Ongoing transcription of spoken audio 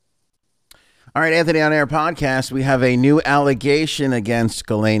All right, Anthony on Air podcast. We have a new allegation against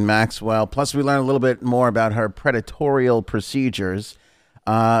Ghislaine Maxwell. Plus, we learn a little bit more about her predatorial procedures.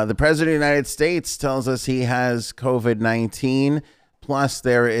 The President of the United States tells us he has COVID-19. Plus,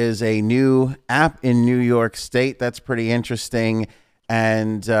 there is a new app in New York State that's pretty interesting.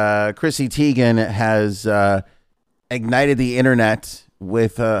 And Chrissy Teigen has ignited the internet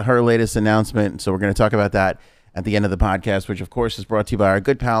with her latest announcement. So we're going to talk about that at the end of the podcast, which, of course, is brought to you by our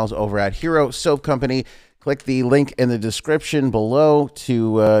good pals over at Hero Soap Company. Click the link in the description below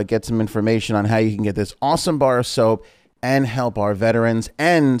to get some information on how you can get this awesome bar of soap and help our veterans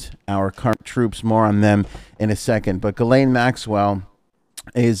and our current troops. More on them in a second. But Ghislaine Maxwell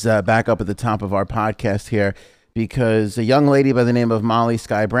is back up at the top of our podcast here because a young lady by the name of Molly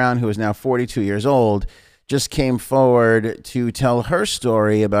Sky Brown, who is now 42 years old, just came forward to tell her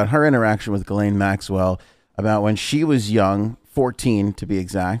story about her interaction with Ghislaine Maxwell about when she was young, 14 to be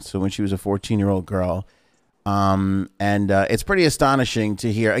exact. So when she was a 14-year-old girl. It's pretty astonishing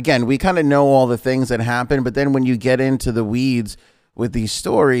to hear. Again, we kind of know all the things that happen, but then when you get into the weeds with these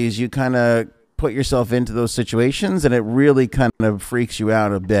stories, you kind of put yourself into those situations and it really kind of freaks you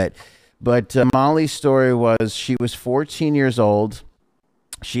out a bit. But Molly's story was she was 14 years old.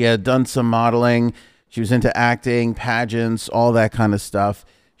 She had done some modeling. She was into acting, pageants, all that kind of stuff.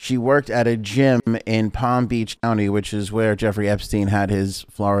 She worked at a gym in Palm Beach County, which is where Jeffrey Epstein had his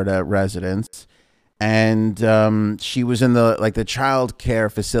Florida residence. And she was in the child care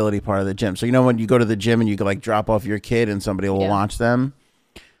facility part of the gym. So, you know, when you go to the gym and you can like drop off your kid and somebody will watch them.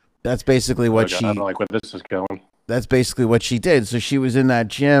 That's basically what I don't like where this is going. That's basically what she did. So she was in that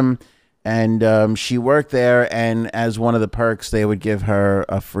gym and she worked there. And as one of the perks, they would give her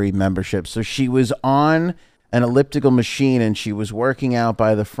a free membership. So she was on an elliptical machine and she was working out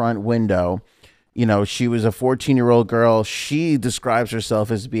by the front window. You know, she was a 14-year-old girl. She describes herself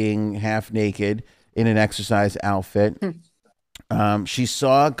as being half naked in an exercise outfit. She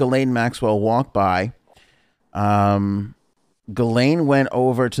saw Ghislaine Maxwell walk by. Ghislaine went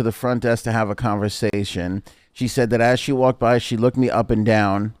over to the front desk to have a conversation. She said that as she walked by, she looked me up and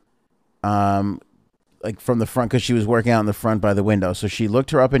down, like from the front, because she was working out in the front by the window. So she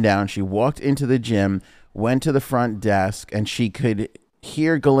looked her up and down. She walked into the gym, went to the front desk, and she could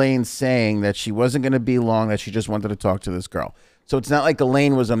hear Ghislaine saying that she wasn't going to be long, that she just wanted to talk to this girl. So it's not like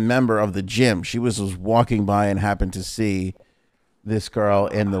Ghislaine was a member of the gym. She was walking by and happened to see this girl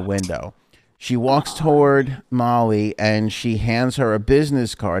in the window. She walks toward Molly and she hands her a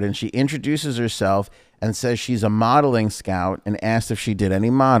business card and she introduces herself and says she's a modeling scout and asks if she did any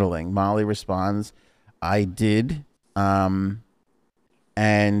modeling. Molly responds, I did. And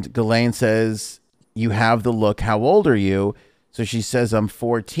Ghislaine says, you have the look. How old are you? So she says, I'm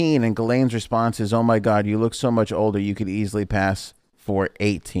 14. And Ghislaine's response is, oh, my God, you look so much older. You could easily pass for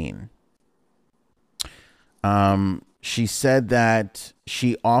 18. She said that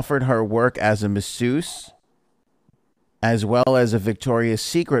she offered her work as a masseuse as well as a Victoria's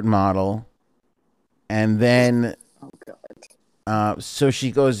Secret model. And then so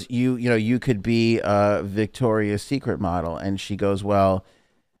she goes, you could be a Victoria's Secret model. And she goes, well,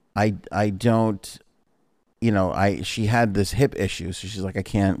 I don't. She had this hip issue. So she's like, I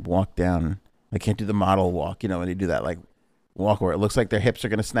can't walk down. I can't do the model walk, when they do that, like walk where it looks like their hips are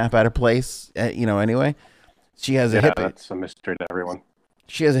going to snap out of place, anyway. She has a hip. That's a mystery to everyone.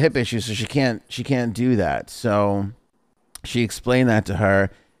 She has a hip issue. So she can't do that. So she explained that to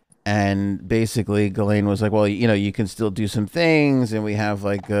her. And basically Ghislaine was like, well, you can still do some things. And we have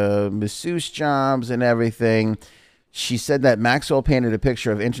like masseuse jobs and everything. She said that Maxwell painted a picture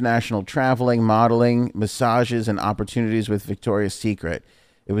of international traveling, modeling, massages, and opportunities with Victoria's Secret.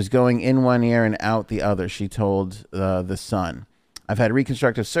 It was going in one ear and out the other, she told The Sun. I've had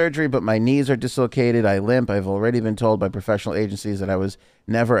reconstructive surgery, but my knees are dislocated. I limp. I've already been told by professional agencies that I was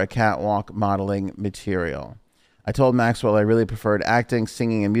never a catwalk modeling material. I told Maxwell I really preferred acting,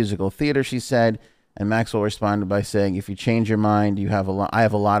 singing, and musical theater, she said. And Maxwell responded by saying, if you change your mind, I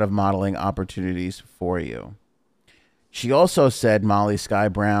have a lot of modeling opportunities for you. She also said, Molly Sky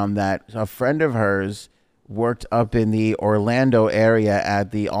Brown, that a friend of hers worked up in the Orlando area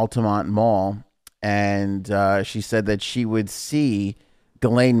at the Altamont Mall. And she said that she would see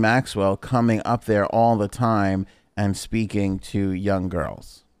Ghislaine Maxwell coming up there all the time and speaking to young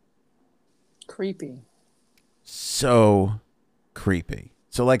girls. Creepy. So creepy.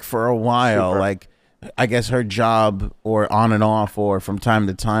 So like for a while, like I guess her job or on and off or from time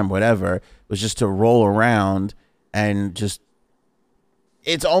to time, whatever, was just to roll around and just,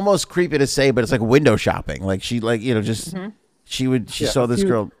 it's almost creepy to say, but it's like window shopping. Like she she saw this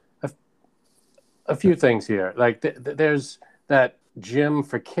girl. A few things here. Like there's that gym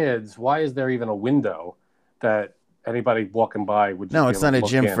for kids, why is there even a window that anybody walking by would just No, be it's able not to a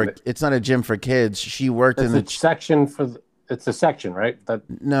look gym in? for it's not a gym for kids. She worked in It's the a section for it's a section, right? That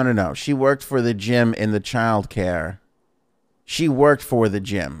no. She worked for the gym in the child care. She worked for the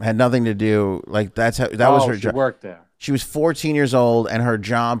gym. Had nothing to do like that was her she job. worked there. She was 14 years old, and her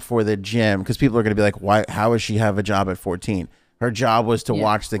job for the gym, because people are going to be like, why? How does she have a job at 14? Her job was to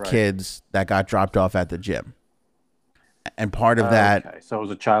watch the kids that got dropped off at the gym, and part of that. Okay, so it was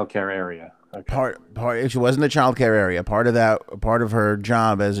a child care area. Okay. Part. She wasn't a child care area. Part of her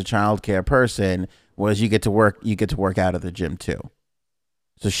job as a child care person was you get to work out of the gym too.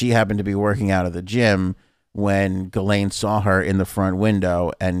 So she happened to be working out of the gym when Ghislaine saw her in the front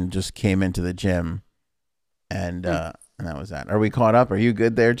window and just came into the gym. And that was that. Are we caught up? Are you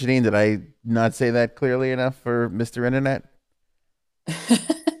good there, Janine? Did I not say that clearly enough for Mr. Internet?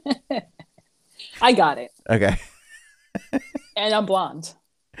 I got it. Okay. And I'm blonde.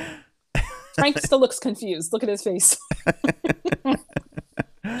 Frank still looks confused. Look at his face.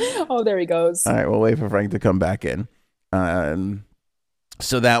 Oh, there he goes. All right, we'll wait for Frank to come back in.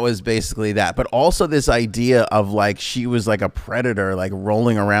 So that was basically that. But also this idea of like she was like a predator, like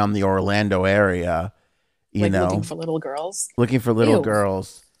rolling around the Orlando area. You know, looking for little girls. Looking for little Ew.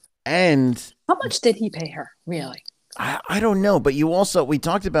 girls. And how much did he pay her, really? I don't know. But we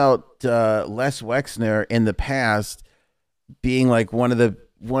talked about Les Wexner in the past being like one of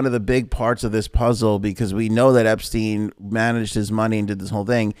the big parts of this puzzle, because we know that Epstein managed his money and did this whole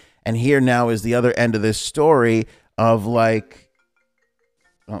thing. And here now is the other end of this story of like,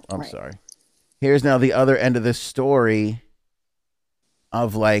 I'm sorry. Here's now the other end of this story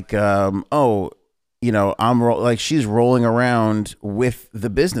of like, she's rolling around with the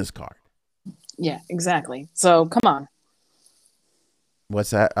business card. Yeah, exactly. So come on.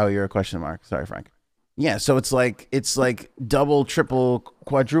 What's that? Oh, you're a question mark. Sorry, Frank. Yeah, so it's like double, triple,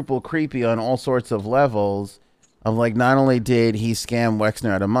 quadruple creepy on all sorts of levels of like, not only did he scam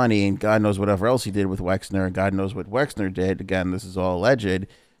Wexner out of money, and God knows whatever else he did with Wexner, and God knows what Wexner did. Again, this is all alleged,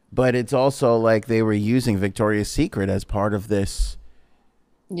 but it's also like they were using Victoria's Secret as part of this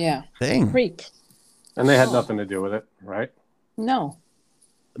thing. Creep. And they had nothing to do with it, right? No.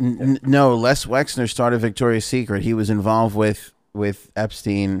 No, Les Wexner started Victoria's Secret. He was involved with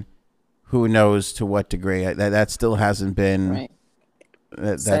Epstein. Who knows to what degree? That still hasn't been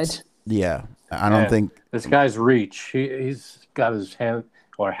said. Yeah, I don't think this guy's reach. He's got his hand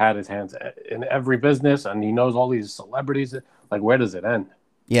or had his hands in every business, and he knows all these celebrities. Like, where does it end?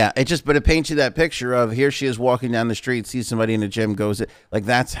 Yeah, but it paints you that picture of here she is walking down the street, sees somebody in the gym, goes like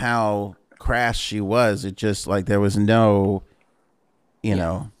that's how crass she was. It just like there was no,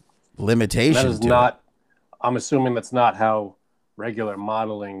 limitation. That is not. I'm assuming that's not how regular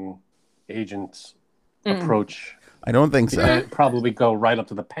modeling agents approach. I don't think so. It'd probably go right up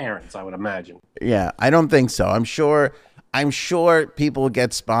to the parents, I would imagine. Yeah, I don't think so. I'm sure people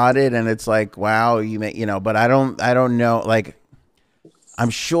get spotted and it's like, wow, but I don't know. Like, I'm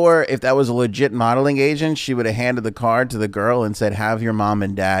sure if that was a legit modeling agent, she would have handed the card to the girl and said, have your mom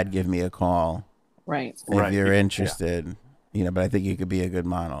and dad give me a call. Right. If you're interested, but I think you could be a good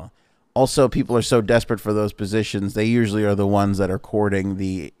model. Also, people are so desperate for those positions. They usually are the ones that are courting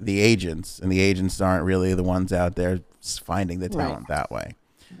the agents, and the agents aren't really the ones out there finding the talent that way.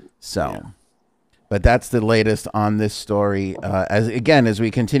 So, but that's the latest on this story. As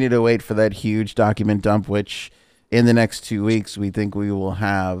we continue to wait for that huge document dump, which in the next 2 weeks we think we will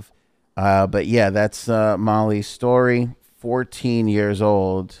have. But yeah, that's Molly's story. 14 years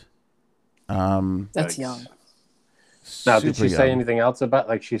old. That's young. Now, did she say anything else about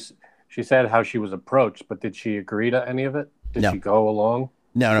She said how she was approached, but did she agree to any of it? Did she go along?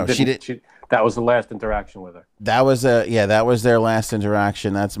 No, she did. That was the last interaction with her. That was their last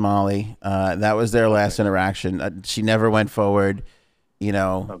interaction. That's Molly. That was their last interaction. She never went forward,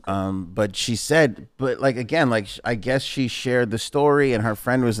 but she said, I guess she shared the story, and her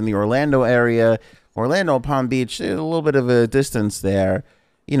friend was in the Orlando area, Palm Beach, a little bit of a distance there,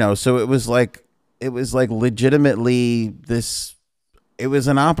 so it was like legitimately this. It was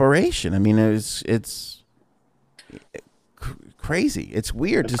an operation. I mean, it's crazy. It's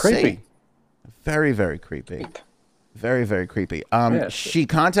weird to see. Very, very creepy. Very, very creepy. She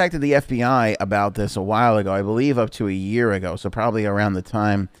contacted the FBI about this a while ago, I believe up to a year ago. So probably around the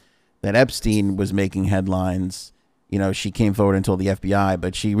time that Epstein was making headlines, she came forward and told the FBI,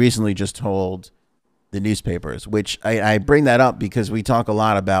 but she recently just told the newspapers, which I bring that up because we talk a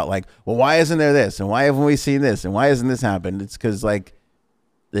lot about like, well, why isn't there this? And why haven't we seen this? And why hasn't this happened? It's because like,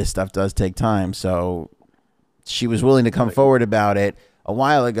 this stuff does take time. So she was willing to come forward about it. a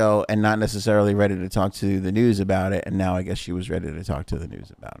while ago and not necessarily ready to talk to the news about it. And now I guess she was ready to talk to the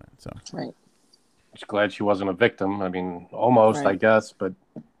news about it. So Right. Just glad she wasn't a victim. I mean, almost, Right. I guess, but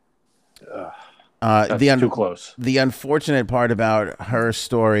that's too close. The unfortunate part about her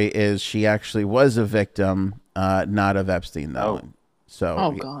story is she actually was a victim, not of Epstein, though. Oh. So,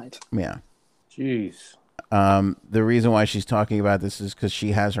 Oh God. yeah. Jeez. The reason why she's talking about this is because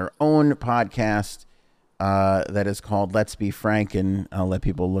she has her own podcast that is called Let's Be Frank, and I'll let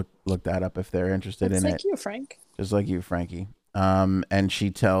people look that up if they're interested It's in like it. you, Frank. Just like you, Frankie. And she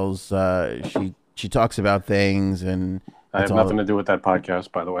tells she talks about things, and I have nothing to do with that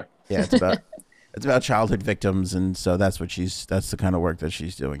podcast, by the way. yeah, it's about childhood victims, and so that's the kind of work that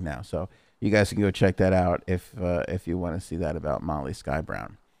she's doing now. So you guys can go check that out if you want to see that about Molly Sky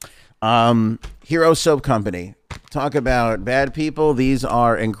Brown. Hero Soap Company. Talk about bad people. These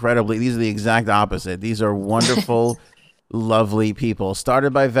are the exact opposite. These are wonderful, lovely people.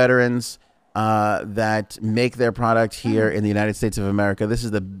 Started by veterans that make their product here in the United States of America. This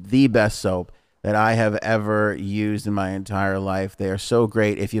is the best soap that I have ever used in my entire life. They are so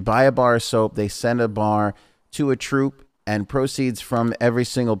great. If you buy a bar of soap, they send a bar to a troop, and proceeds from every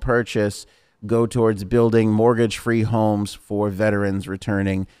single purchase go towards building mortgage-free homes for veterans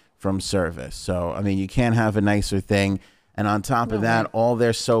returning from service. So, I mean, you can't have a nicer thing. And on top of that, all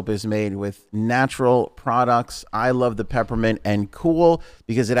their soap is made with natural products. I love the peppermint and cool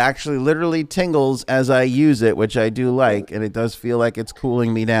because it actually literally tingles as I use it, which I do like, and it does feel like it's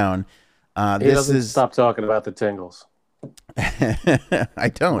cooling me down. Stop talking about the tingles.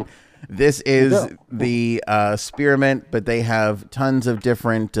 I don't. This is the Spearmint, but they have tons of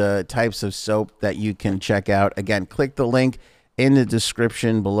different types of soap that you can check out. Again, click the link in the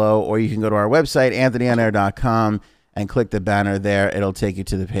description below, or you can go to our website, anthonyonair.com, and click the banner there. It'll take you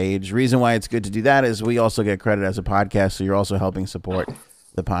to the page. Reason why it's good to do that is we also get credit as a podcast, so you're also helping support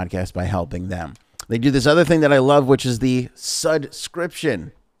the podcast by helping them. They do this other thing that I love, which is the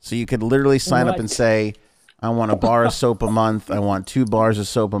subscription. So you could literally sign up and say, I want a bar of soap a month. I want 2 bars of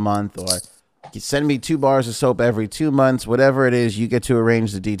soap a month, or you send me 2 bars of soap every 2 months. Whatever it is, you get to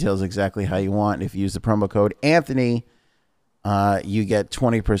arrange the details exactly how you want. If you use the promo code Anthony, you get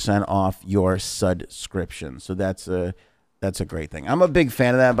 20% off your subscription. So that's a great thing. I'm a big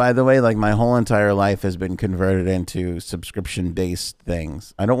fan of that, by the way. Like, my whole entire life has been converted into subscription-based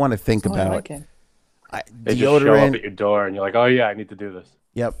things. I don't want to think about I like it. They just show up at your door, and you're like, oh, yeah, I need to do this.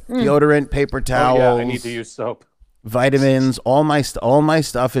 Yep. Deodorant, paper towels. Oh, yeah, I need to use soap. Vitamins. All my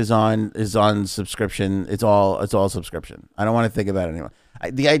stuff is on subscription. It's all subscription. I don't want to think about it anymore.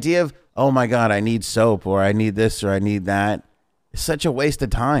 The idea of, oh my God, I need soap, or I need this, or I need that, is such a waste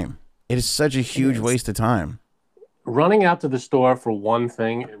of time. It is such a huge waste of time. Running out to the store for one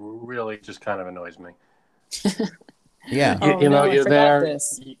thing, it really just kind of annoys me. Yeah. You're there.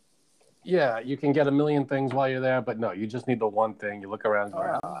 This. Yeah, you can get a million things while you're there, but no, you just need the one thing. You look around and go,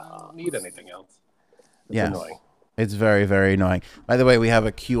 I don't need anything else. It's annoying. It's very, very annoying. By the way, we have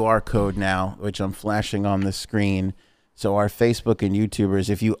a QR code now, which I'm flashing on the screen. So our Facebook and YouTubers,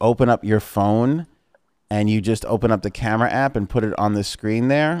 if you open up your phone and you just open up the camera app and put it on the screen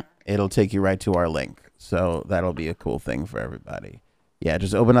there, it'll take you right to our link. So that'll be a cool thing for everybody. Yeah,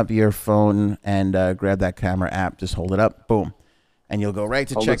 just open up your phone and grab that camera app. Just hold it up. Boom. And you'll go right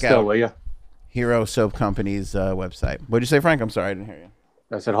to check out Hero Soap Company's website. What'd you say, Frank? I'm sorry, I didn't hear you.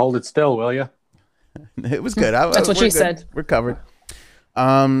 I said, hold it still, will you? It was good. That's what she said. We're covered.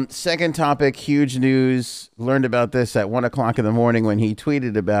 Second topic, huge news. Learned about this at 1:00 in the morning when he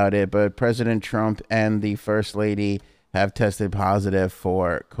tweeted about it. But President Trump and the First Lady have tested positive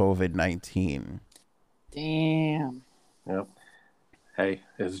for COVID-19. Damn. Yep. Hey,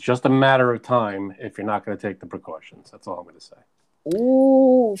 it's just a matter of time if you're not going to take the precautions. That's all I'm going to say.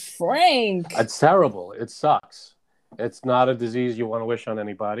 Ooh, Frank. It's terrible. It sucks. It's not a disease you want to wish on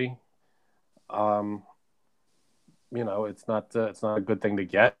anybody. It's not a good thing to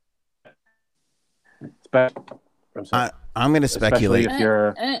get. I'm going to speculate. If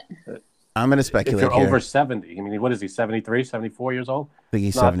you're, I'm going to speculate. If you're over 70, I mean, what is he? 73, 74 years old? I think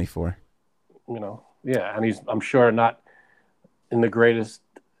he's 74. Yeah, and I'm sure not in the greatest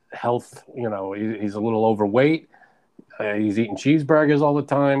health. He's a little overweight. He's eating cheeseburgers all the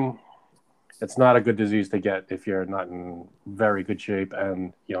time. It's not a good disease to get if you're not in very good shape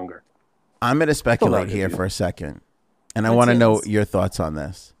and younger. I'm going to speculate here for a second, and I want to know your thoughts on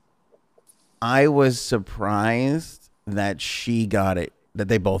this. I was surprised that she got it, that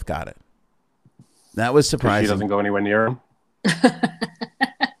they both got it. That was surprising. She doesn't go anywhere near him.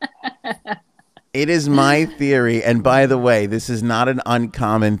 It is my theory, and by the way, this is not an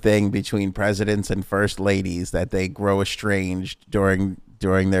uncommon thing between presidents and first ladies that they grow estranged during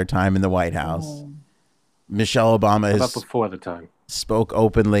their time in the White House. Michelle Obama About before the time. spoke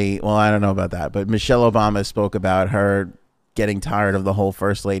openly. Well, I don't know about that, but Michelle Obama spoke about her getting tired of the whole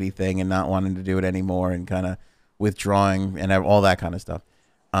first lady thing and not wanting to do it anymore and kind of withdrawing and all that kind of stuff.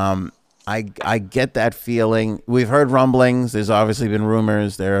 I get that feeling. We've heard rumblings. There's obviously been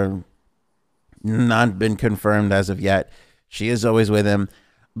rumors. They're not been confirmed as of yet. She is always with him.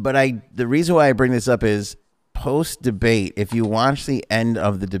 But the reason why I bring this up is post-debate, if you watch the end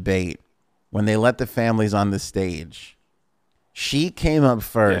of the debate, when they let the families on the stage, she came up Yeah,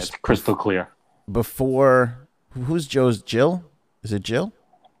 first it's crystal clear. before. Who's Joe's? Jill? Is it Jill?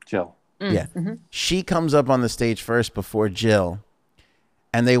 Jill. Yeah. She comes up on the stage first before Jill,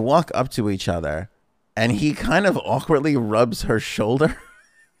 and they walk up to each other, and he kind of awkwardly rubs her shoulder.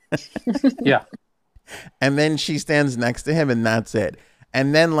 Yeah. And then she stands next to him, and that's it.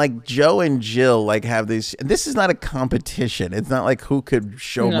 And then like Joe and Jill like have this. This is not a competition. It's not like who could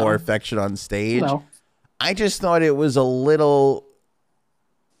show more affection on stage. No. I just thought it was a little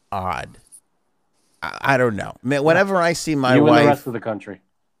odd. I don't know. Man, whenever I see my You and the wife, rest of the country.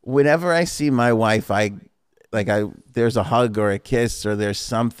 whenever I see my wife, there's a hug or a kiss or there's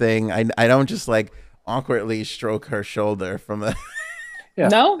something. I don't just like awkwardly stroke her shoulder from a. Yeah.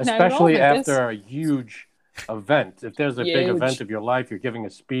 No, not at all, especially like after this. a huge event. If there's a big Huge. event of your life, you're giving a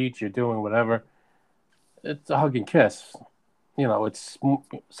speech, you're doing whatever. It's a hug and kiss. You know, it's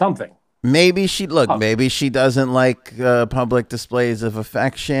something. Maybe she doesn't like public displays of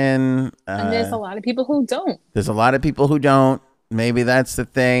affection. And there's a lot of people who don't. There's a lot of people who don't. Maybe that's the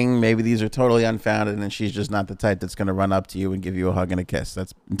thing. Maybe these are totally unfounded, and she's just not the type that's going to run up to you and give you a hug and a kiss.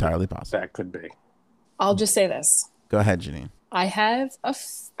 That's entirely possible. That could be. I'll just say this. Go ahead, Janine. I have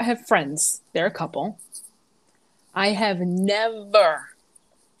friends. They're a couple. I have never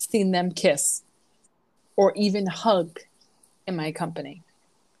seen them kiss or even hug in my company.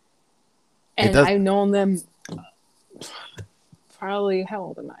 And I've known them probably, how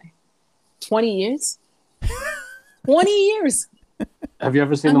old am I? 20 years? 20 years. Have you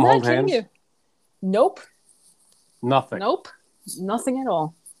ever seen I'm them not hold kidding hands? you. Nope. Nothing. Nope. Nothing at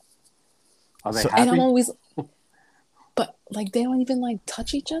all. Are they So- And I'm happy? always, but like they don't even like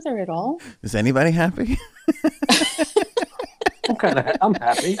touch each other at all. Is anybody happy? I'm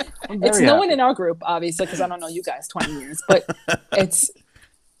happy. I'm very It's no one happy. in our group, obviously, because I don't know you guys 20 years, but it's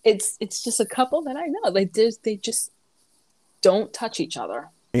just a couple that I know. Like they just don't touch each other.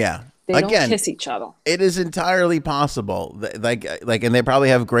 Yeah. They Again, don't kiss each other. it is entirely possible that, like, and they probably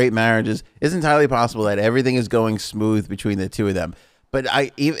have great marriages. It's entirely possible that everything is going smooth between the two of them. But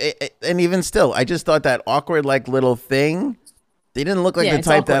even still, I just thought that awkward, like, little thing. They didn't look like Yeah, the it's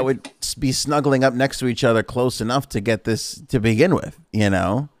type that awkward. would be snuggling up next to each other close enough to get this to begin with, you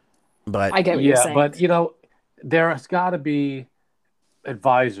know. But I get what you're Yeah, saying. but you know, there's got to be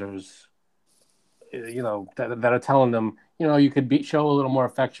advisors, you know, that are telling them, you know, you could show a little more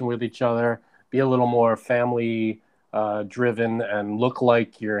affection with each other, be a little more family driven, and look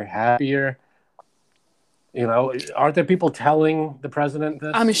like you're happier. You know, aren't there people telling the president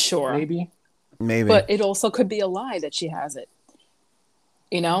this? I'm sure. Maybe. But it also could be a lie that she has it.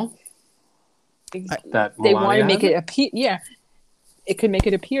 You know? That They want Melania to make has it appear. Yeah. It could make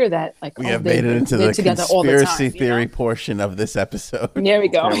it appear that, like, we oh, have made it into they're the together all the conspiracy time, you theory know? portion of this episode. There we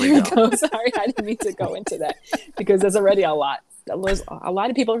go. There we Here we go. go. Sorry, I didn't mean to go into that because there's already a lot. There's a lot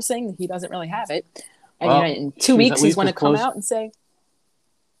of people are saying that he doesn't really have it. And Well, you know, in she's 2 at weeks, he's least going to as come close- out and say,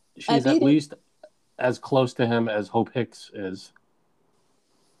 She's I at beat it. least as close to him as Hope Hicks is.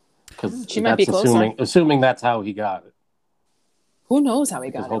 Because She might be closer. assuming that's how he got it. who knows how he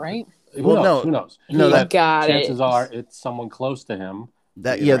got it, Hope- right? Who Well, knows? no. Who knows? No, He that- got chances it. are it's someone close to him.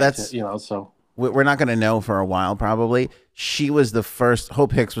 That's, you know. So we're not going to know for a while, probably. She was the first,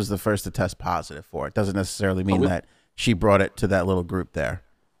 Hope Hicks was the first to test positive for it. Doesn't necessarily mean that she brought it to that little group there.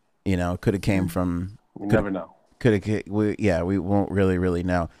 You know, could have came from, you never know. we won't really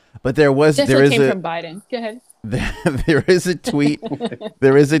know. But there Definitely is came a, from Biden. Go ahead. there is a tweet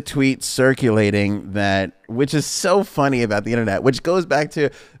there is a tweet circulating that, which is so funny about the internet, which goes back to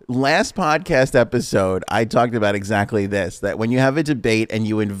last podcast episode. I talked about exactly this, that when you have a debate and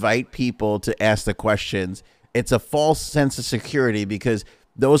you invite people to ask the questions, it's a false sense of security because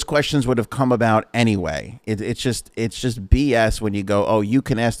those questions would have come about anyway. It's just BS when you go, oh, you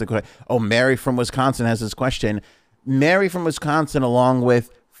can ask the question. Oh, Mary from Wisconsin has this question. Mary from Wisconsin, along with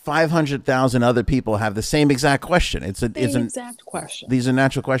 500,000 other people, have the same exact question. It's an Exact question. These are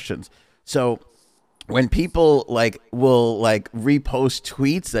natural questions. So when people like will like repost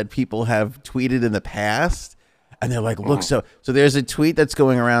tweets that people have tweeted in the past, and they're like, look, so there's a tweet that's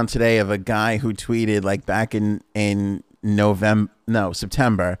going around today of a guy who tweeted like back in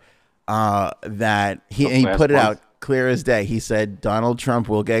September, that he put it out clear as day. He said Donald Trump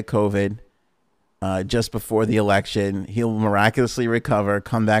will get COVID just before the election. He'll miraculously recover,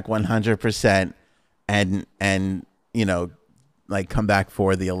 come back 100%, and you know, like come back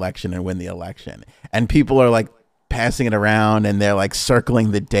for the election and win the election. And people are like passing it around, and they're like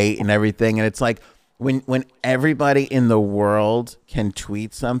circling the date and everything. And it's like when everybody in the world can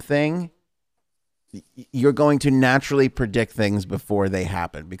tweet something, you're going to naturally predict things before they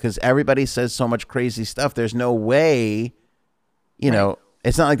happen, because everybody says so much crazy stuff. There's no way, you know,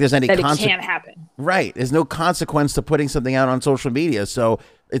 it's not like there's any that it can't happen. Right. There's no consequence to putting something out on social media. So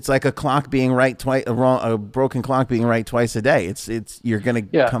it's like a clock being right twice, a broken clock being right twice a day. You're going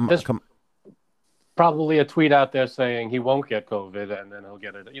to come. Probably a tweet out there saying he won't get COVID and then he'll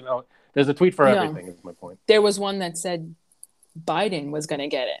get it. You know, there's a tweet for everything, is my point. There was one that said Biden was going to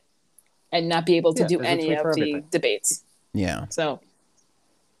get it and not be able to do any of the debates. Yeah. So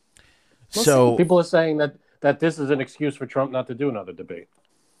people are saying that this is an excuse for Trump not to do another debate.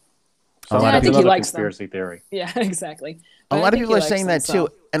 So I think he likes conspiracy theory. Yeah, exactly. But a lot of people are saying that too.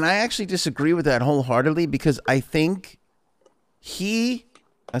 And I actually disagree with that wholeheartedly, because I think he,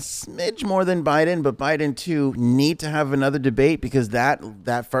 a smidge more than Biden, but Biden too, need to have another debate, because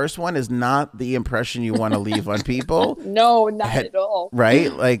that first one is not the impression you want to leave on people. No, not at all.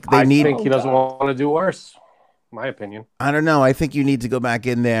 Right? Like I think he doesn't want to do worse. My opinion. I don't know. I think you need to go back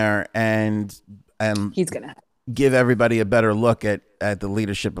in there and he's gonna give everybody a better look at the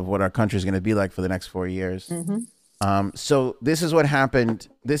leadership of what our country is going to be like for the next 4 years. Mm-hmm. So this is what happened.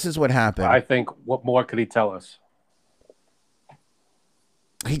 I think, what more could he tell us?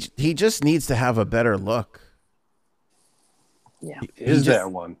 He just needs to have a better look. Yeah. Is there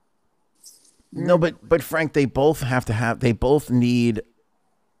one? No, but Frank, they both need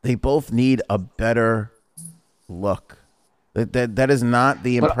a better look. That is not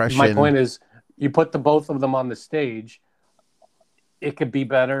the impression. But my point is, you put the both of them on the stage, it could be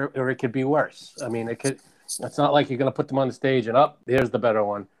better or it could be worse. I mean, it's not like you're going to put them on the stage and here's the better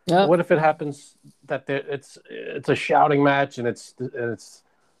one. Yep. What if it happens that it's a shouting match and it's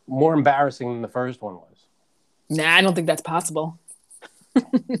more embarrassing than the first one was? Nah, I don't think that's possible.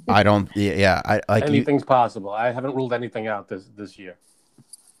 I don't. Yeah, I like anything's possible. I haven't ruled anything out this year.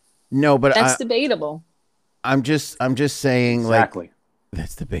 No, but that's debatable. I'm just saying, exactly. Like,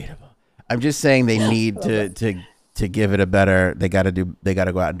 that's debatable. I'm just saying they need to give it a better. They got to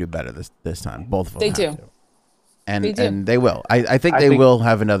go out and do better this time. Both of them. They do. And they will. I think they will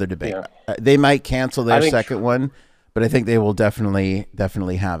have another debate. Yeah. They might cancel their second one, but I think they will definitely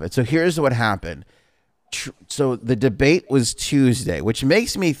have it. So here's what happened. So the debate was Tuesday, which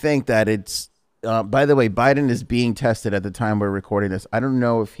makes me think that it's. By the way, Biden is being tested at the time we're recording this. I don't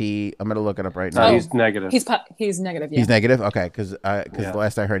know if I'm going to look it up right now. He's negative. He's negative. Yeah. He's negative. Okay, because the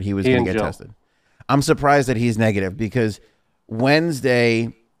last I heard he was going to get tested. I'm surprised that he's negative, because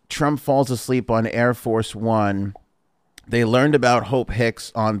Wednesday Trump falls asleep on Air Force One. They learned about Hope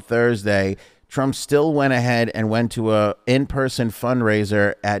Hicks on Thursday. Trump still went ahead and went to a in-person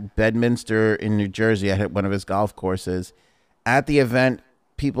fundraiser at Bedminster in New Jersey at one of his golf courses. At the event,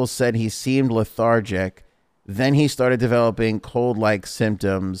 people said he seemed lethargic. Then he started developing cold-like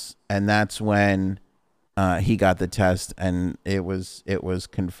symptoms, and that's when he got the test, and it was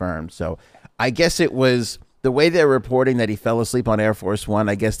confirmed. So I guess it was the way they're reporting that he fell asleep on Air Force One.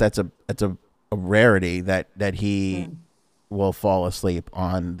 I guess that's a rarity that he will fall asleep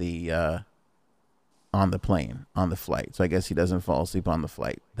on the plane, on the flight. So I guess he doesn't fall asleep on the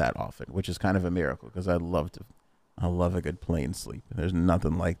flight that often, which is kind of a miracle, because I love a good plane sleep. There's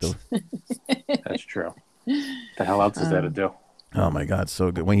nothing like the. That's true. The hell else is there to do? Oh my God,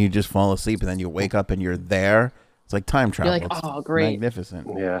 so good when you just fall asleep and then you wake up and you're there. It's like time travel. You're like, oh, great, magnificent.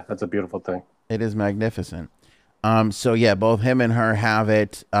 Yeah, that's a beautiful thing. It is magnificent. So yeah, both him and her have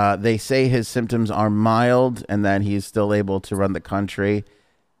it. They say his symptoms are mild and that he's still able to run the country.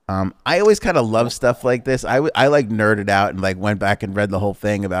 I always kind of love stuff like this. I like nerded out and like went back and read the whole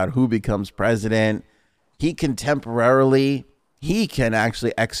thing about who becomes president. He can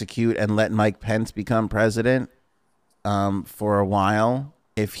actually execute and let Mike Pence become president for a while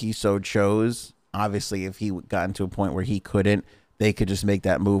if he so chose. Obviously, if he got to a point where he couldn't, they could just make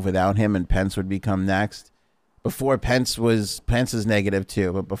that move without him and Pence would become next. Before Pence is negative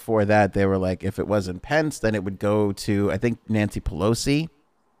too, but before that they were like, if it wasn't Pence, then it would go to, I think Nancy Pelosi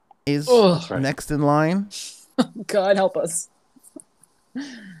is next in line. God help us.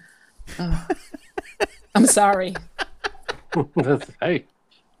 I'm sorry, Hey,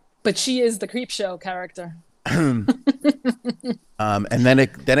 but she is the creep show character. And then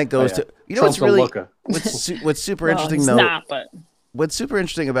it goes yeah. to, you know, Trump's what's really a looker. what's super Well, interesting he's though. not, but What's super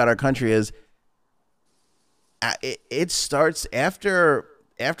interesting about our country is it starts after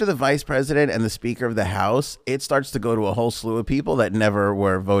the vice president and the speaker of the house. It starts to go to a whole slew of people that never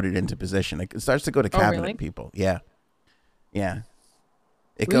were voted into position. It starts to go to cabinet really? people. Yeah.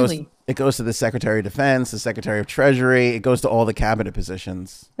 It Really? goes to the Secretary of Defense, the Secretary of Treasury. It goes to all the cabinet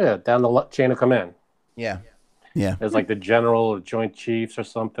positions. Yeah, down the chain of command. Yeah. There's like the general or joint chiefs or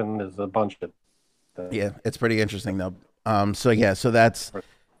something. There's a bunch of things. Yeah, it's pretty interesting though. So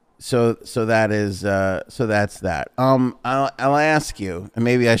that's that. I'll ask you, and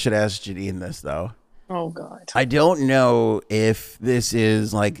maybe I should ask Janine this though. oh god, I don't know if this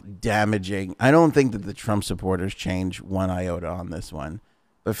is like damaging. I don't think that the Trump supporters change one iota on this one,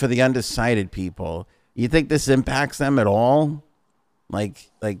 but for the undecided people, you think this impacts them at all? Like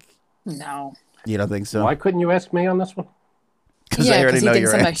no. you don't think so? Why couldn't you ask me on this one? Because I already know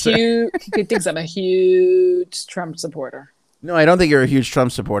your answer. He thinks I'm a huge Trump supporter. No, I don't think you're a huge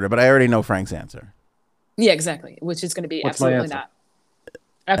Trump supporter, but I already know Frank's answer. Yeah, exactly. Which is going to be What's my absolutely answer? not.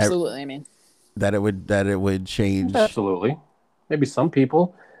 Absolutely, I mean. That it would change. Absolutely. Maybe some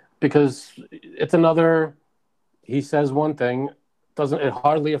people, because it's another. He says one thing, it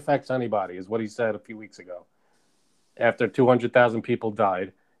hardly affects anybody, is what he said a few weeks ago. After 200,000 people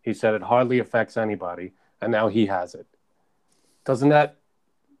died, he said it hardly affects anybody, and now he has it. Doesn't that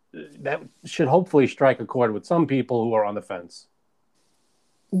should hopefully strike a chord with some people who are on the fence?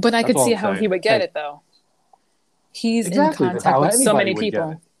 But I That's could all see I'm how he saying. would get it, though. He's Exactly, in that's contact how with so many anybody would get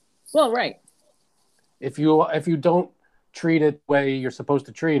people. it. Well, right. If you don't treat it the way you're supposed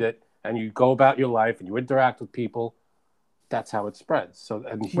to treat it, and you go about your life and you interact with people, that's how it spreads. So,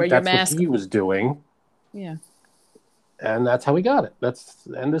 and Wear your that's mask. what he was doing, Yeah. and that's how he got it. That's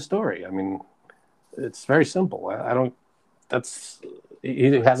the end of story. I mean, it's very simple. I don't. He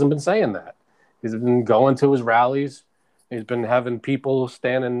hasn't been saying that. He's been going to his rallies. He's been having people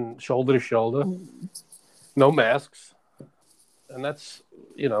standing shoulder to shoulder, no masks, and that's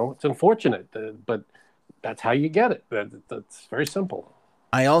it's unfortunate, but that's how you get it. That's very simple.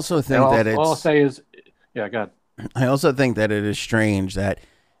 I also think And that all I'll it's. say is, yeah, go ahead. I also think that it is strange that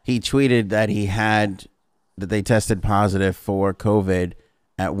he tweeted that they tested positive for COVID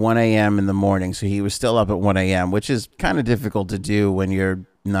at 1 a.m. in the morning. So he was still up at 1 a.m., which is kind of difficult to do when you're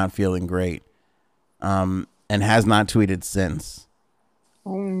not feeling great. And has not tweeted since.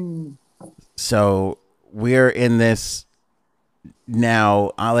 So we're in this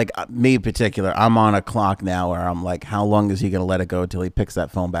now. Me in particular, I'm on a clock now where I'm like, how long is he going to let it go until he picks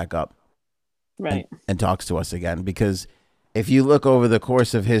that phone back up? Right. And talks to us again, because if you look over the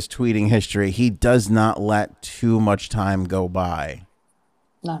course of his tweeting history, he does not let too much time go by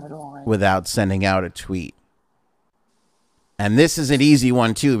Not at all. Right. without sending out a tweet. And this is an easy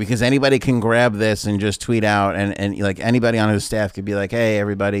one too, because anybody can grab this and just tweet out, and like anybody on his staff could be like, hey,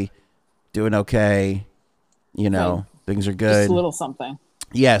 everybody, doing okay, Right. things are Just good. a little something.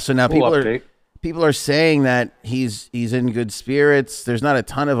 Yeah, so now Little update. people are saying that he's in good spirits. There's not a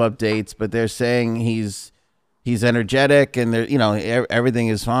ton of updates, but they're saying he's energetic, and everything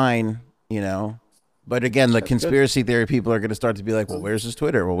is fine. But again, the conspiracy theory people are going to start to be like, well, where's his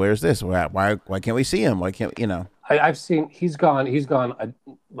Twitter? Well, where's this? Why can't we see him? Why can't I've seen he's gone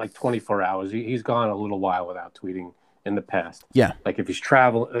like 24 hours. He's gone a little while without tweeting in the past. Yeah. Like if he's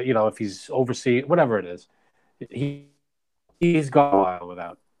traveling, if he's overseas, whatever it is, he's gone a while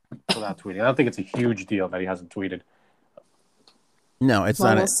without tweeting. I don't think it's a huge deal that he hasn't tweeted. No, it's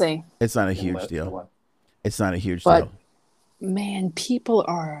Well, not. we'll see. It's not a huge deal. It's not a huge But deal. man, people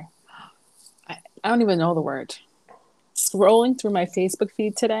are. I don't even know the word. Scrolling through my Facebook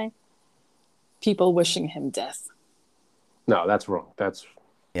feed today, people wishing him death. No, that's wrong. That's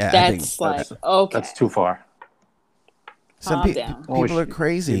Yeah, That's okay. that's too far. some calm down. people are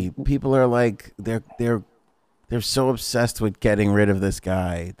crazy. People are like they're so obsessed with getting rid of this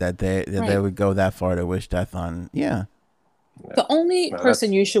guy that they Right. would go that far to wish death on. Yeah. The only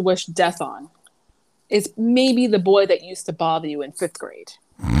person you should wish death on is maybe the boy that used to bother you in 5th grade.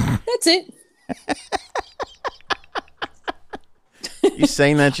 That's it. You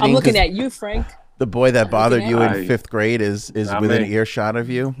saying that, Janine? I'm looking 'Cause at you, Frank. the boy that bothered you in I- 5th grade is Not within me. earshot of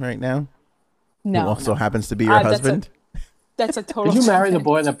you right now. No, Who also no. happens to be your That's husband. That's a total. Did you marry the different-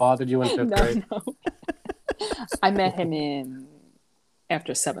 boy that bothered you in 5th No, grade? no. I met him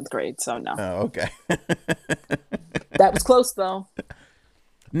after 7th grade, so no. Oh, okay. That was close though.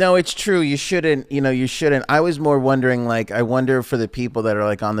 No, it's true. You shouldn't. You shouldn't. I was more wondering, like, I wonder for the people that are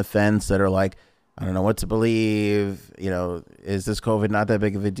like on the fence, that are like, I don't know what to believe. You know, is this COVID not that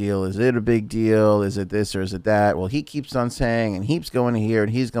big of a deal? Is it a big deal? Is it this or is it that? Well, he keeps on saying and he's going here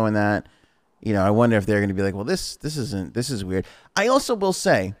and he's going that. You know, I wonder if they're going to be like, well, this is weird. I also will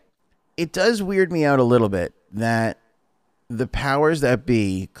say it does weird me out a little bit that the powers that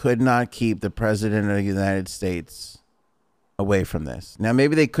be could not keep the president of the United States away from this. Now,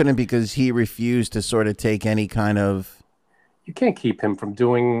 maybe they couldn't because he refused to sort of take any kind of. You can't keep him from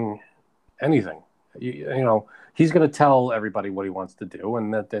doing anything. You know, he's going to tell everybody what he wants to do,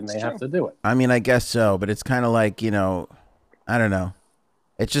 and then they have to do it. I mean, I guess so, but it's kind of like, you know, I don't know.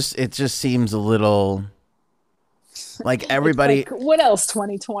 It just seems a little like everybody. Like, what else?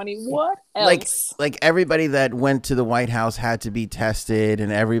 2020. What else? Like everybody that went to the White House had to be tested,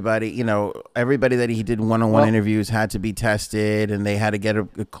 and everybody, you know, everybody that he did one-on-one interviews had to be tested, and they had to get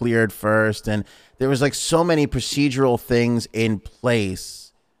it cleared first, and there was like so many procedural things in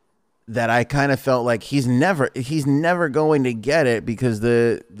place that I kind of felt like he's never going to get it because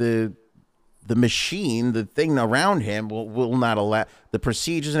the machine, the thing around him will not allow the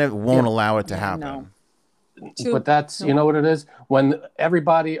procedures and it won't allow it to happen. No. But that's, you know what it is? When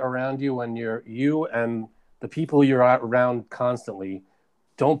everybody around you, when you and the people you're around constantly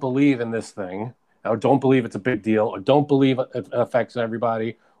don't believe in this thing, or don't believe it's a big deal, or don't believe it affects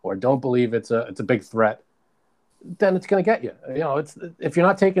everybody, or don't believe it's a big threat, then it's going to get you. You know, it's if you're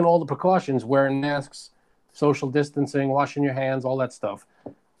not taking all the precautions, wearing masks, social distancing, washing your hands, all that stuff,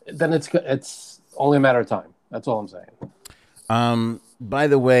 then it's only a matter of time. That's all I'm saying. By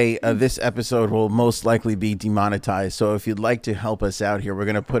the way, this episode will most likely be demonetized. So if you'd like to help us out here, we're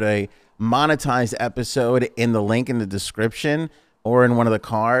going to put a monetized episode in the link in the description or in one of the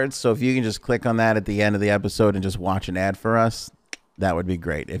cards. So if you can just click on that at the end of the episode and just watch an ad for us, that would be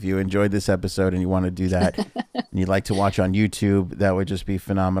great. If you enjoyed this episode and you want to do that and you'd like to watch on YouTube, that would just be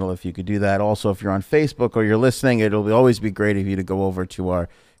phenomenal if you could do that. Also, if you're on Facebook or you're listening, it'll always be great if you to go over to our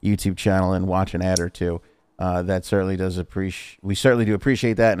YouTube channel and watch an ad or two. That certainly we certainly do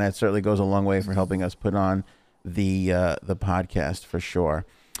appreciate that, and that certainly goes a long way for helping us put on the podcast for sure.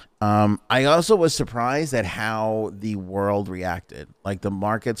 I also was surprised at how the world reacted. Like the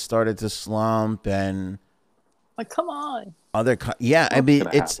market started to slump, and like, come on. I mean,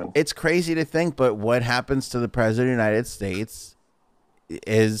 it's crazy to think, but what happens to the president of the United States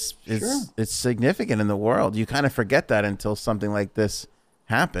is it's significant in the world. You kind of forget that until something like this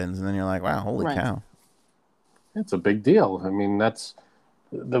happens, and then you're like, wow, holy cow. It's a big deal. I mean, that's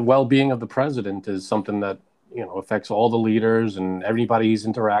the well-being of the president is something that, you know, affects all the leaders and everybody he's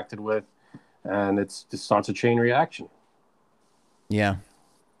interacted with, and it starts a chain reaction. Yeah,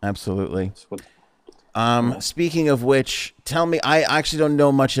 absolutely. Speaking of which, tell me, I actually don't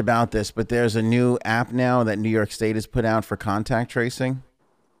know much about this, but there's a new app now that New York State has put out for contact tracing.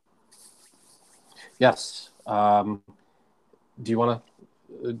 Yes. Do you want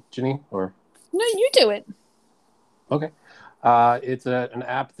to, Janine, or? No, you do it. Okay. It's an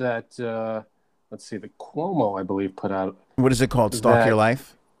app that, let's see, the Cuomo, I believe, put out. What is it called? Stalk Your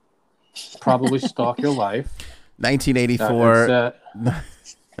Life? Probably Stalk Your Life. 1984.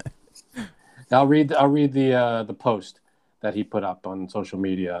 I'll read the post that he put up on social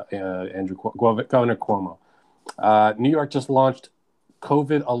media, Governor Cuomo. New York just launched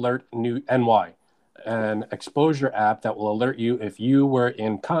COVID Alert NY, an exposure app that will alert you if you were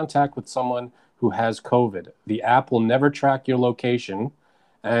in contact with someone who has COVID. The app will never track your location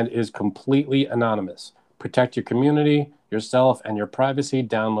and is completely anonymous. Protect your community, yourself, and your privacy.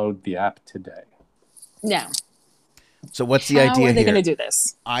 Download the app today. Now, so what's the idea here? How are they going to do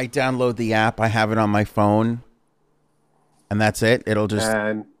this? I download the app. I have it on my phone, and that's it. It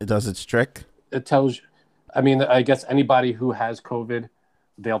does its trick. It tells you. I mean, I guess anybody who has COVID,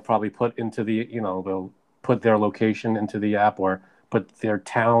 they'll probably put into they'll put their location into the app or put their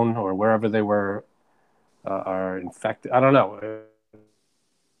town or wherever they were are infected. I don't know.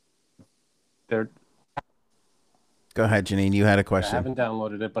 Go ahead, Janine. You had a question. I haven't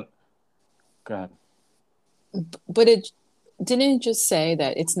downloaded it, but go ahead. But didn't it just say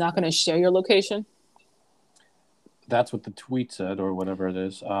that it's not going to share your location? That's what the tweet said, or whatever it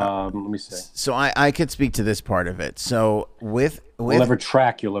is. Let me see. So I could speak to this part of it. So with we'll never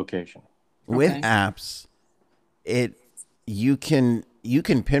track your location. With apps, you can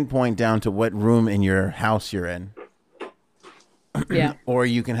pinpoint down to what room in your house you're in. Yeah. Or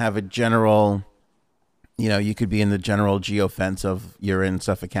you can have a general, you could be in the general geofence of you're in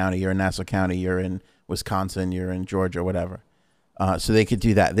Suffolk County, you're in Nassau County, you're in Wisconsin, you're in Georgia, whatever. So they could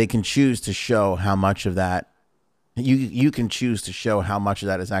do that. They can choose to show how much of that you can choose to show how much of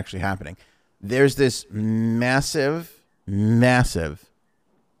that is actually happening. There's this massive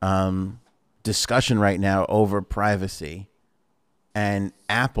discussion right now over privacy, and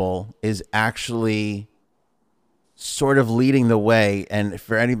Apple is actually sort of leading the way. And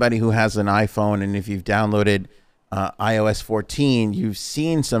for anybody who has an iPhone, and if you've downloaded iOS 14, you've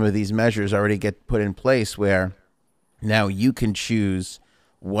seen some of these measures already get put in place where now you can choose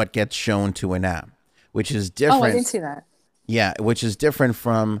what gets shown to an app, which is different. Oh, I didn't see that. Yeah, which is different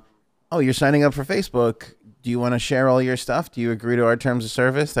from, oh, you're signing up for Facebook. Do you want to share all your stuff? Do you agree to our terms of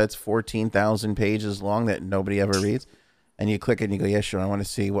service? That's 14,000 pages long that nobody ever reads. And you click it and you go, yeah, sure. I want to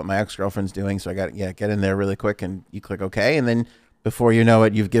see what my ex-girlfriend's doing. So I got, get in there really quick, and you click OK. And then before you know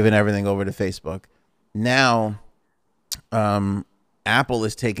it, you've given everything over to Facebook. Now, Apple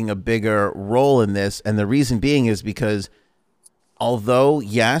is taking a bigger role in this. And the reason being is because although,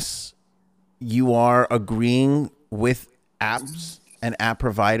 yes, you are agreeing with apps and app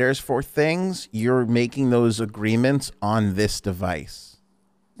providers for things, you're making those agreements on this device.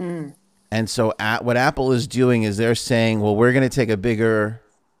 And so what Apple is doing is they're saying, well, we're going to take a bigger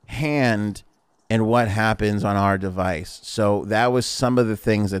hand in what happens on our device. So that was some of the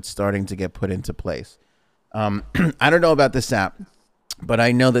things that's starting to get put into place. I don't know about this app, but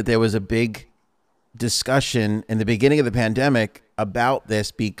I know that there was a big discussion in the beginning of the pandemic about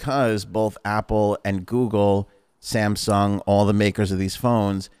this because both Apple and Google, Samsung, all the makers of these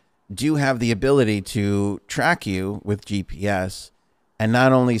phones do have the ability to track you with GPS and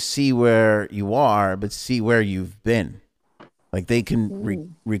not only see where you are, but see where you've been. Like they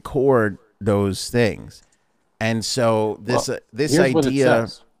can record those things. And so this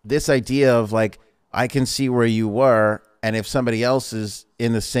idea of like, I can see where you were, and if somebody else is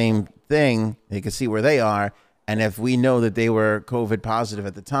in the same thing, they can see where they are. And if we know that they were COVID positive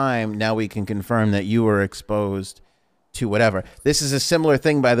at the time, now we can confirm that you were exposed to whatever. This is a similar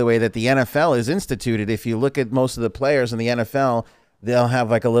thing, by the way, that the NFL has instituted. If you look at most of the players in the NFL, they'll have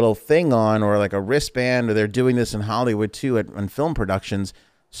like a little thing on or like a wristband, or they're doing this in Hollywood too on film productions.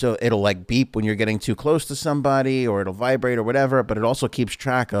 So it'll like beep when you're getting too close to somebody, or it'll vibrate or whatever, but it also keeps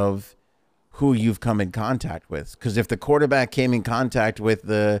track of who you've come in contact with. Because if the quarterback came in contact with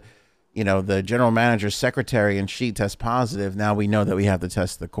the general manager's secretary and she tests positive, now we know that we have to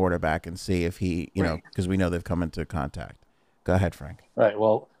test the quarterback and see if he, because we know they've come into contact. Go ahead, Frank. Right.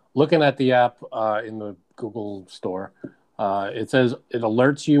 Well, looking at the app in the Google store, it says it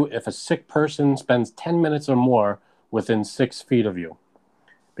alerts you if a sick person spends 10 minutes or more within 6 feet of you,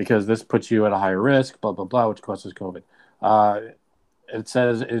 because this puts you at a higher risk, blah, blah, blah, which causes COVID. It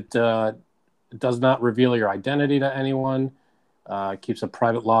says it does not reveal your identity to anyone. Keeps a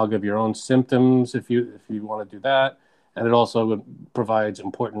private log of your own symptoms if you want to do that, and it also provides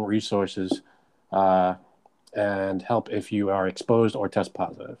important resources and help if you are exposed or test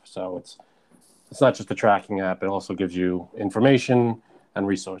positive. So it's not just a tracking app; it also gives you information and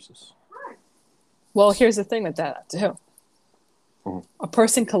resources. Well, here's the thing with that too. A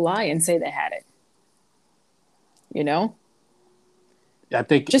person could lie and say they had it. I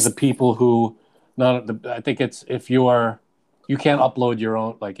think the people who I think it's if you are. You can't upload your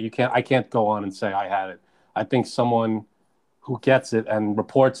own, I can't go on and say I had it. I think someone who gets it and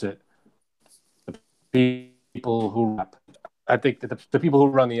reports it, the people who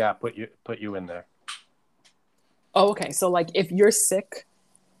run the app put you in there. Oh, okay. So like if you're sick,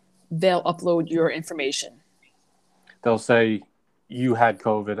 they'll upload your information. They'll say you had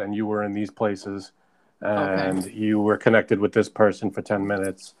COVID and you were in these places and you were connected with this person for 10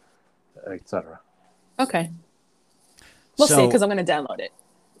 minutes, etc. Okay. We'll see, because I'm going to download it.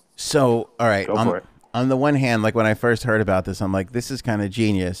 So, all right. Go for it. On the one hand, like when I first heard about this, I'm like, this is kind of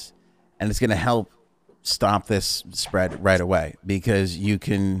genius, and it's going to help stop this spread right away, because you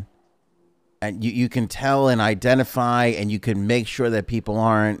can tell and identify, and you can make sure that people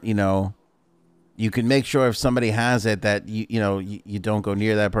aren't, you can make sure if somebody has it that you don't go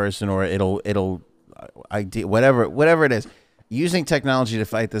near that person, or it'll whatever it is. Using technology to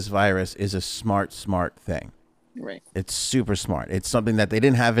fight this virus is a smart thing. Right. It's super smart. It's something that they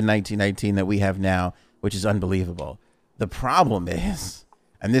didn't have in 1919 that we have now, which is unbelievable. The problem is,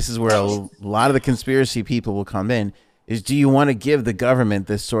 and this is where a lot of the conspiracy people will come in, is do you want to give the government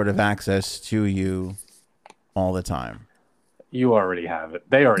this sort of access to you all the time? You already have it.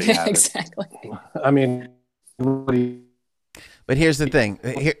 They already have exactly. it. I mean, but here's the thing.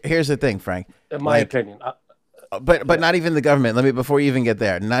 Here's the thing, Frank. In my opinion. But not even the government. Before you even get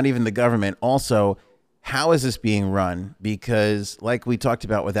there, not even the government. Also, how is this being run? Because like we talked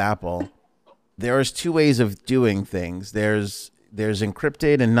about with Apple, there's two ways of doing things. There's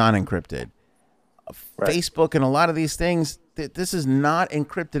encrypted and non-encrypted. Right. Facebook and a lot of these things, this is not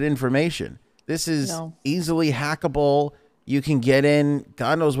encrypted information. This is easily hackable. you can get in.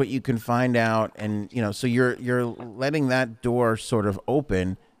 God knows what you can find out, and so you're letting that door sort of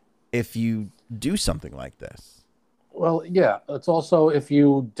open if you do something like this. Well, yeah, it's also if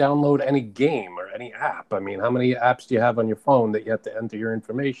you download any game or any app. I mean, how many apps do you have on your phone that you have to enter your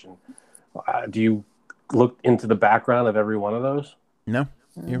information? Do you look into the background of every one of those? No,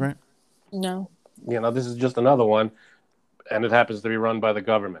 you're right. No. This is just another one, and it happens to be run by the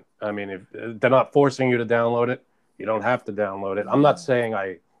government. I mean, if they're not forcing you to download it, you don't have to download it. I'm not saying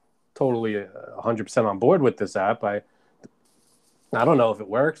I totally 100% on board with this app. I don't know if it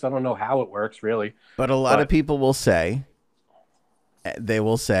works. I don't know how it works, really. But a lot of people will say,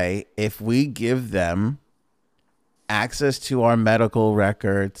 if we give them access to our medical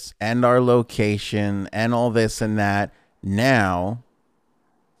records and our location and all this and that, now,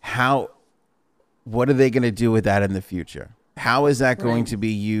 what are they going to do with that in the future? How is that going to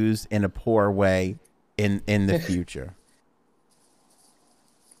be used in a poor way in the future?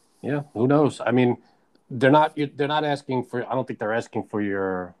 Yeah, who knows? I mean, they're not asking for. I don't think they're asking for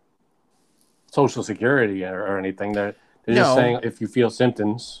your Social Security or anything. They're just saying if you feel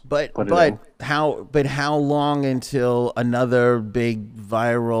symptoms. But how long until another big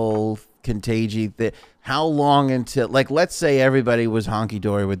viral contagion thing? How long until, like, let's say everybody was honky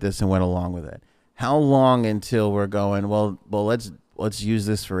dory with this and went along with it? How long until we're going, well, let's use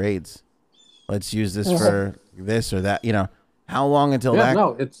this for AIDS. Let's use this for this or that. How long until that?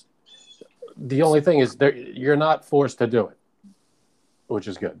 No, it's the only thing is you're not forced to do it, which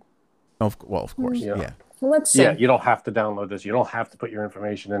is good. Of course, yeah. Well, let's see. Yeah, you don't have to download this. You don't have to put your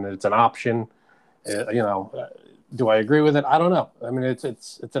information in it. It's an option. Do I agree with it? I don't know. I mean,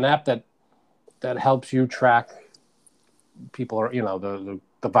 it's an app that helps you track people, or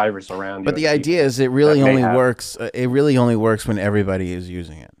the virus around you. But the idea is it really only works. It really only works when everybody is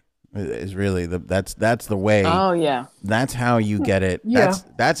using it. Is really that's the way. Oh yeah. That's how you get it. Yeah,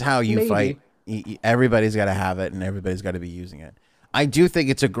 that's how you fight. Everybody's got to have it, and everybody's got to be using it. I do think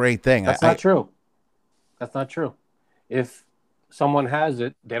it's a great thing. That's not true. That's not true. If someone has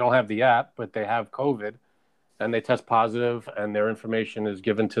it, they don't have the app, but they have COVID, and they test positive, and their information is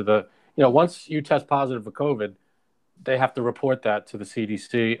given to the. Once you test positive for COVID, they have to report that to the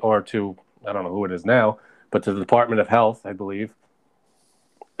CDC or to, I don't know who it is now, but to the Department of Health, I believe.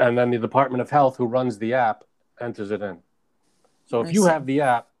 And then the Department of Health, who runs the app, enters it in. So if you have the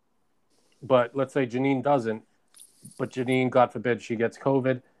app, but let's say Janine doesn't, but Janine, God forbid, she gets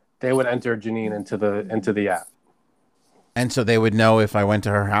COVID, they would enter Janine into the app. And so they would know if I went to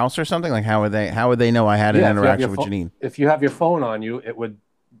her house or something? Like how would they know I had an interaction with Janine? If you have your phone on you,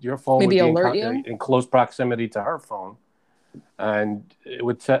 your phone maybe would be alert you in close proximity to her phone, and it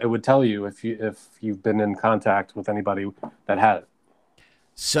would tell you if you've been in contact with anybody that had it.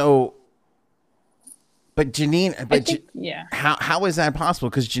 So, but Janine, yeah. How is that possible?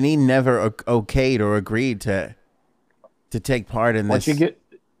 Because Janine never okayed or agreed to take part in this.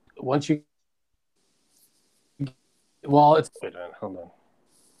 Well, it's wait a minute, hold on.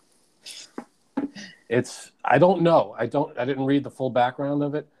 I don't know. I didn't read the full background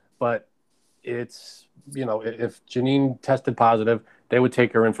of it, but it's if Janine tested positive, they would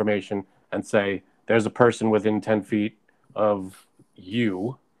take her information and say there's a person within 10 feet of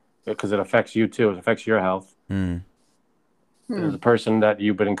you, because it affects you too. It affects your health. There's a person that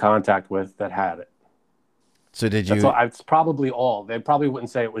you've been in contact with that had it. So did you? It's probably all. They probably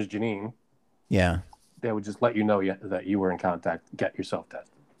wouldn't say it was Janine. Yeah. They would just let you know that you were in contact. Get yourself tested.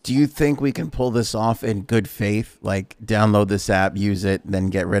 Do you think we can pull this off in good faith? Like download this app, use it, then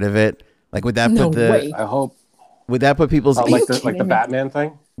get rid of it? Like would that put way. I hope. Would that put people's like the Batman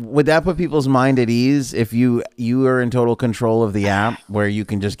thing? Would that put people's mind at ease if you are in total control of the app, where you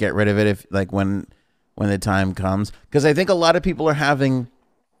can just get rid of it if when the time comes? Because I think a lot of people are having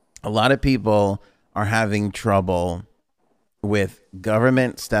trouble with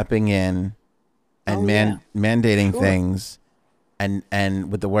government stepping in and mandating things,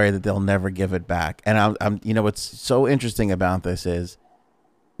 and with the worry that they'll never give it back. And I'm what's so interesting about this is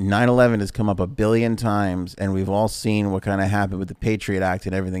 9/11 has come up a billion times, and we've all seen what kind of happened with the Patriot Act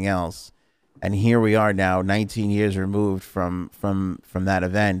and everything else. And here we are now, 19 years removed from that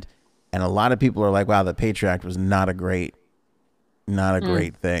event, and a lot of people are like, "Wow, the Patriot Act was not a great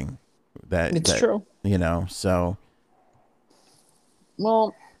thing." It's true. So.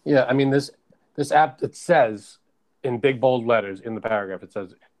 Well. Yeah, I mean this app, it says in big bold letters in the paragraph, it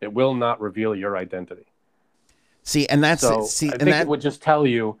says it will not reveal your identity. See, and that's I think it would just tell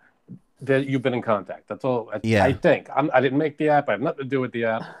you that you've been in contact. That's all. I think. I didn't make the app. I have nothing to do with the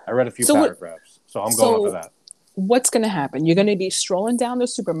app. I read a few paragraphs, so I'm going off of that. What's going to happen? You're going to be strolling down the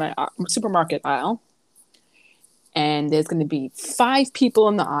supermarket aisle. and there's going to be 5 people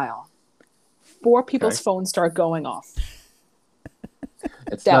in the aisle. 4 people's Okay. phones start going off.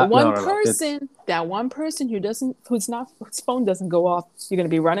 It's That not, one no, no, no. It's- person, whose phone doesn't go off, you're going to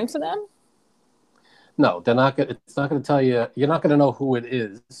be running for them? No, they're not. It's not going to tell you. You're not going to know who it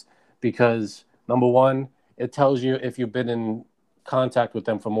is because number one, it tells you if you've been in contact with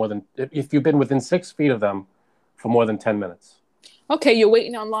them for more than if you've been within 6 feet of them for more than 10 minutes. Okay, you're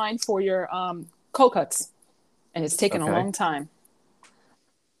waiting online for your cold cuts, and it's taking a Okay. long time.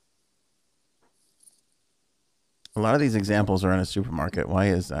 A lot of these examples are in a supermarket. Why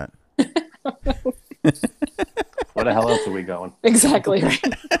is that? Where the hell else are we going? Exactly.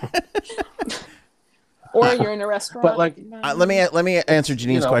 Right. Or you're in a restaurant. But like, Let me answer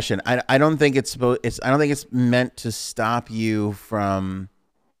Janine's know. question. I don't think it's I don't think it's meant to stop you from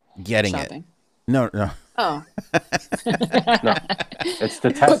getting shopping. it. No. Oh, no, it's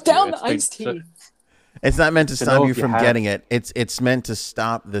to test. put down you. the It's iced to- tea. It's not meant to To stop know you if you from have getting it. It's meant to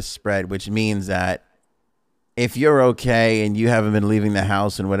stop the spread, which means that if you're okay and you haven't been leaving the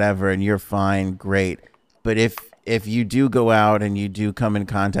house and whatever and you're fine, great. But if you do go out and you do come in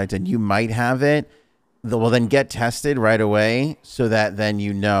contact and you might have it, well then get tested right away so that then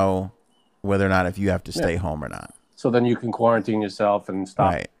you know whether or not if you have to stay home or not. So then you can quarantine yourself and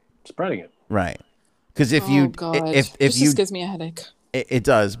stop Right. spreading it. Right. Because if Oh you God, if this you just gives me a headache. It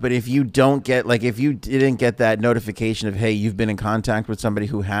does, but if you don't get, like, if you didn't get that notification of, hey, you've been in contact with somebody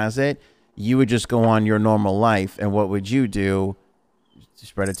who has it, you would just go on your normal life. And what would you do?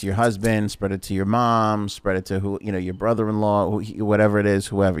 Spread it to your husband, spread it to your mom, spread it to your brother-in-law, whatever it is,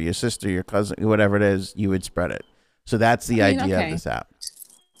 whoever, your sister, your cousin, whatever it is, you would spread it. So that's the idea okay. of this app.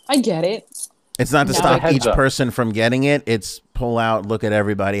 I get it. It's not to No. stop Heads each up. person from getting it. It's pull out, look at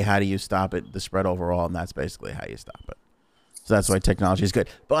everybody. How do you stop it, the spread overall? And that's basically how you stop it. So that's why technology is good.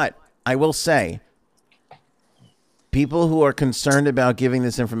 But I will say, people who are concerned about giving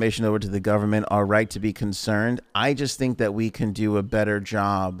this information over to the government are right to be concerned. I just think that we can do a better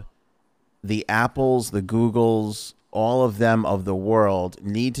job. The Apples, the Googles, all of them of the world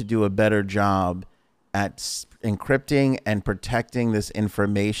need to do a better job at encrypting and protecting this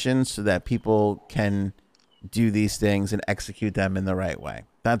information so that people can do these things and execute them in the right way.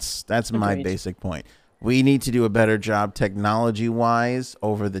 That's my Agreed. basic point. We need to do a better job technology-wise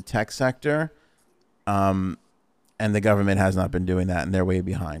over the tech sector, and the government has not been doing that, and they're way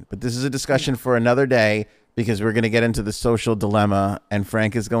behind. But this is a discussion for another day because we're going to get into the social dilemma, and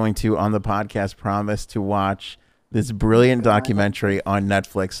Frank is going to, on the podcast, promise to watch this brilliant documentary on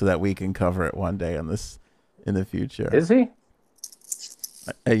Netflix so that we can cover it one day on this in the future. Is he?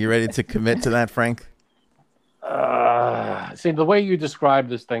 Are you ready to commit to that, Frank? See, the way you describe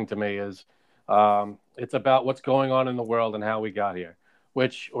this thing to me is it's about what's going on in the world and how we got here,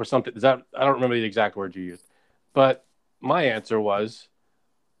 or something. Is that, I don't remember the exact words you used, but my answer was,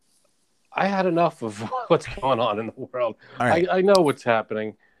 I had enough of what's going on in the world. All right. I know what's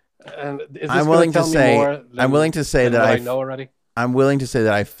happening. And is this I'm gonna willing to tell me say- more than- I'm willing to say than that what I I've- know already. I'm willing to say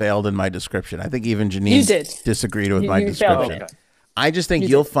that I failed in my description. I think even You Janine did. disagreed with You- my you failed description. Okay. I just think You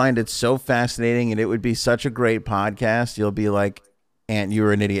you'll did. find it so fascinating, and it would be such a great podcast. You'll be like, Aunt, you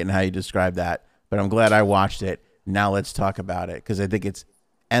were an idiot in how you described that. But I'm glad I watched it. Now let's talk about it because I think it's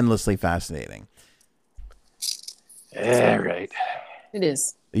endlessly fascinating. Yeah, right. It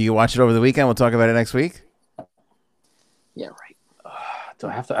is. You watch it over the weekend. We'll talk about it next week. Yeah, right. Do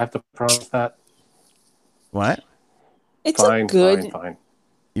I have to promise that? What? It's Fine, a good. fine.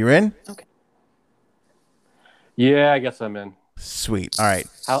 You're in? Yeah, I guess I'm in. Sweet. All right.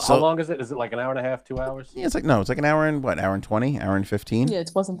 How So- long is it? Is it like an hour and a half, 2 hours? Yeah, it's like an hour and what? Hour and 20? Hour and 15? Yeah,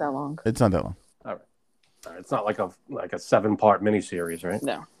 it wasn't that long. It's not that long. All right. It's not like a 7-part miniseries, right?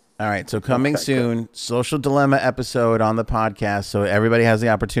 No. All right, so coming Okay, soon, Social Dilemma episode on the podcast, so everybody has the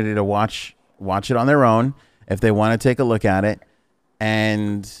opportunity to watch it on their own if they want to take a look at it.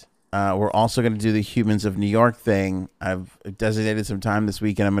 And we're also going to do the Humans of New York thing. I've designated some time this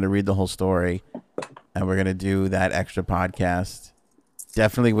weekend. I'm going to read the whole story, and we're going to do that extra podcast.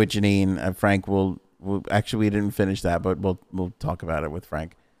 Definitely with Janine. Frank will actually, we didn't finish that, but we'll talk about it with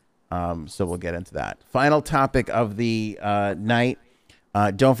Frank. So we'll get into that. Final topic of the night.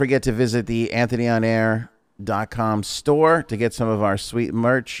 Don't forget to visit the AnthonyOnAir.com store to get some of our sweet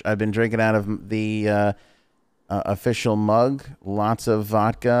merch. I've been drinking out of the official mug. Lots of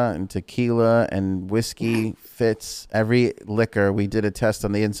vodka and tequila and whiskey fits. Every liquor, we did a test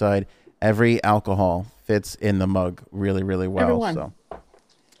on the inside. Every alcohol fits in the mug really, really well. Everyone. So,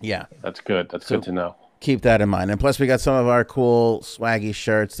 yeah. That's good. That's good to know. Keep that in mind. And plus, we got some of our cool swaggy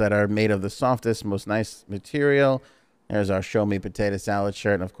shirts that are made of the softest, most nice material. There's our Show Me Potato Salad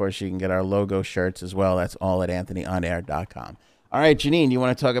shirt. And of course, you can get our logo shirts as well. That's all at anthonyonair.com. All right, Janine, you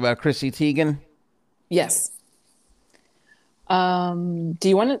want to talk about Chrissy Teigen? Yes. Do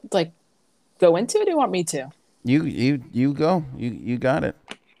you want to like go into it or do you want me to? You go. You got it.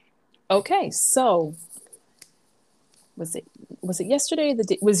 Okay, so was it yesterday?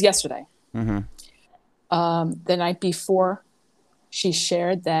 It was yesterday. Mm-hmm. The night before, she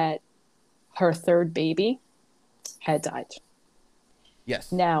shared that her third baby had died.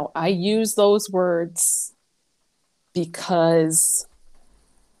 Yes. Now, I use those words because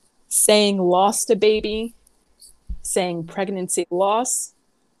saying lost a baby, saying pregnancy loss,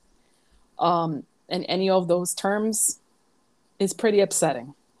 and any of those terms is pretty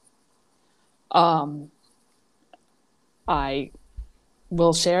upsetting. I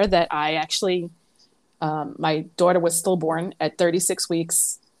will share that I actually, my daughter was stillborn at 36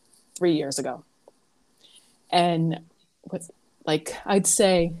 weeks 3 years ago. And with, like, I'd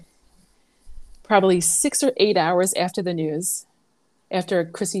say probably 6 or 8 hours after the news, after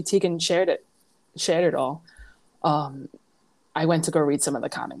Chrissy Teigen shared it all, I went to go read some of the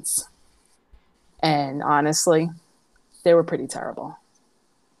comments. And honestly, they were pretty terrible.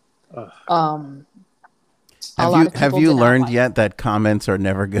 Have you learned yet that comments are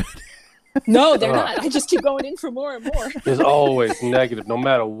never good? No, they're not. I just keep going in for more and more. There's always negative, no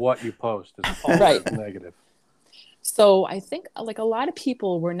matter what you post. There's always negative. So I think like a lot of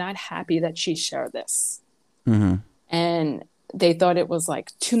people were not happy that she shared this. Mm-hmm. And they thought it was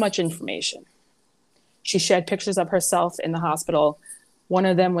like too much information. She shared pictures of herself in the hospital. One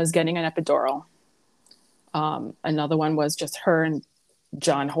of them was getting an epidural. Another one was just her and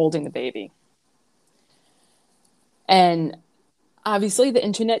John holding the baby. And obviously the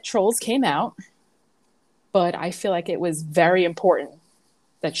internet trolls came out, but I feel like it was very important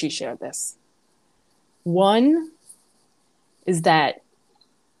that she shared this. One is that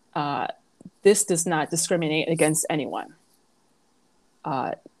this does not discriminate against anyone.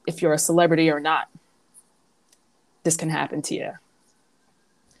 If you're a celebrity or not, this can happen to you.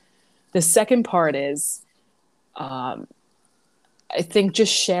 The second part is, I think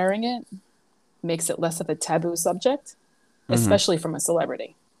just sharing it makes it less of a taboo subject, especially from a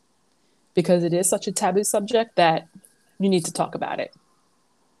celebrity, because it is such a taboo subject that you need to talk about it.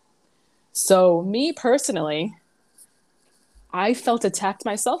 So me personally, I felt attacked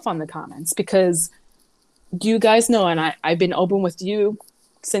myself on the comments because you guys know, and I've been open with you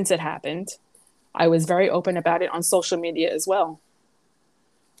since it happened. I was very open about it on social media as well.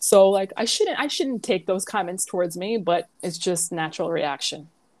 So like I shouldn't take those comments towards me, but it's just natural reaction.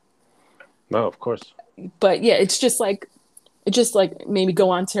 No, of course. But yeah, it just made me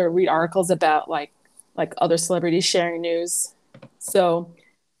go on to read articles about like other celebrities sharing news. So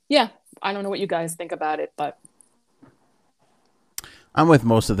yeah, I don't know what you guys think about it, but I'm with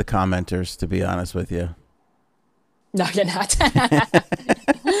most of the commenters, to be honest with you. no, you're not.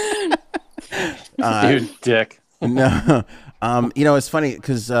 You dick. No. It's funny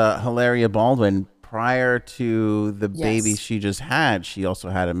because Hilaria Baldwin, prior to the baby she just had, she also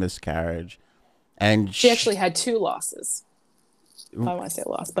had a miscarriage. And she actually had 2 losses. I don't want to say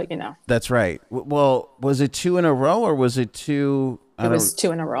loss, but That's right. Well, was it 2 in a row or was it 2? It was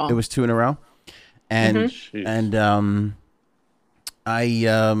 2 in a row. It was 2 in a row. And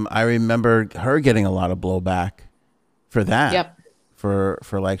I remember her getting a lot of blowback for that. Yep.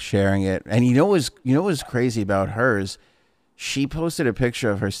 For like sharing it. And what was crazy about hers? She posted a picture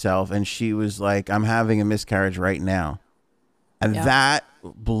of herself and she was like, I'm having a miscarriage right now. And that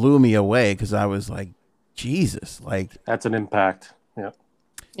blew me away because I was like, Jesus, like that's an impact.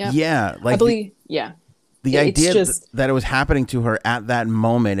 Yeah. Yeah. Like I believe, the idea that it was happening to her at that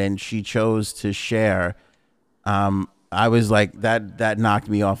moment and she chose to share, I was like, that knocked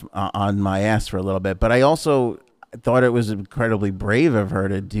me off on my ass for a little bit. But I also thought it was incredibly brave of her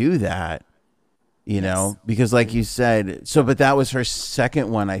to do that, because like you said, but that was her second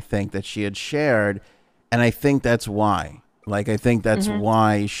one, I think, that she had shared. And I think that's why. Like, I think that's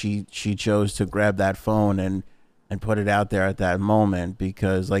why she chose to grab that phone and put it out there at that moment,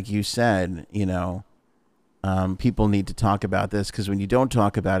 because like you said, people need to talk about this because when you don't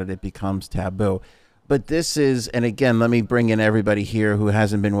talk about it, it becomes taboo. But this is, and again, let me bring in everybody here who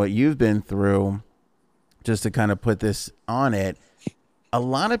hasn't been what you've been through, just to kind of put this on it. A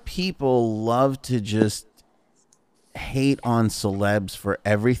lot of people love to just hate on celebs for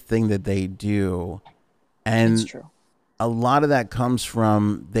everything that they do. And that's true. A lot of that comes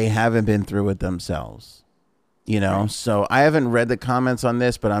from they haven't been through it themselves, Right. So I haven't read the comments on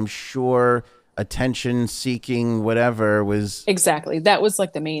this, but I'm sure attention seeking, whatever was exactly. That was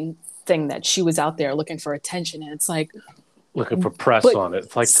like the main thing that she was out there looking for attention, and it's like, looking for press but on it.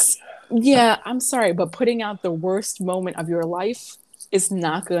 It's like, yeah, I'm sorry, but putting out the worst moment of your life is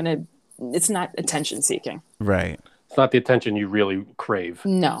not gonna. It's not attention seeking. Right. it's not the attention you really crave.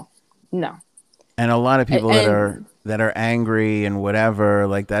 No, no, And a lot of people and that are angry and whatever,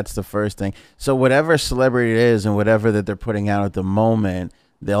 like that's the first thing. So whatever celebrity it is and whatever that they're putting out at the moment,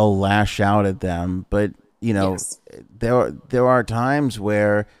 they'll lash out at them. But you know, yes, there are times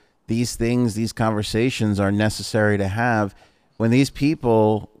where these things, these conversations are necessary to have when these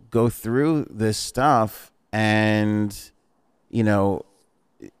people go through this stuff, and you know,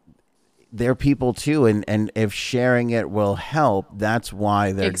 they're people too, and if sharing it will help, that's why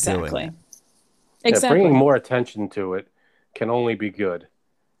they're doing exactly, it. Yeah, exactly, bringing more attention to it can only be good.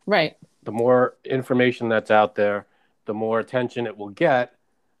 right, The more information that's out there, the more attention it will get,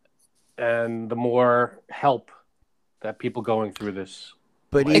 and the more help that people going through this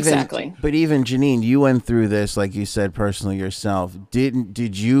But might even exactly. but even Janine, you went through this like you said personally yourself. Didn't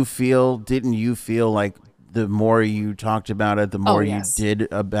you feel like the more you talked about it, the Oh more you yes, did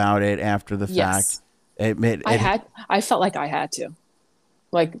about it after the fact? yes. It I felt like I had to.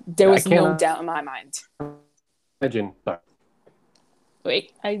 Like there I was no can't doubt in my mind. imagine. But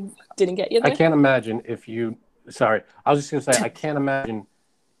Wait, I didn't get you I there. can't imagine if you. Sorry, I was just gonna say I can't imagine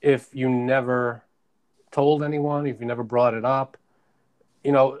if you never told anyone, if you never brought it up.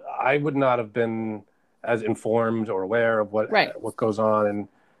 You know, I would not have been as informed or aware of Right, what goes on, and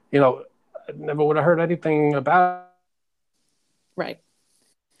you know, I never would have heard anything about. right.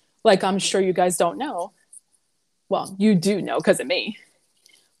 Like I'm sure you guys don't know. Well, you do know because of me.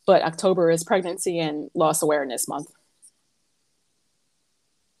 But October is Pregnancy and Loss Awareness Month.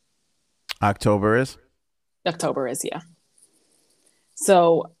 October is? October is, yeah.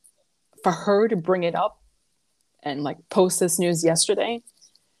 So for her to bring it up and like post this news yesterday,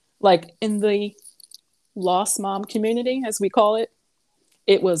 like in the lost mom community, as we call it,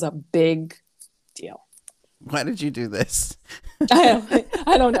 it was a big deal. Why did you do this?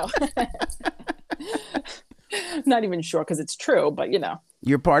 I don't know. Not even sure because it's true, but you know.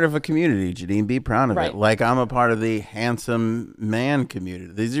 You're part of a community, Janine. Be proud of it. Right. Like I'm a part of the handsome man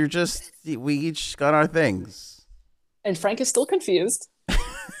community. These are just we each got our things. And Frank is still confused.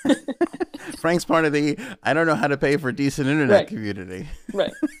 Frank's part of the I don't know how to pay for decent internet Right. community.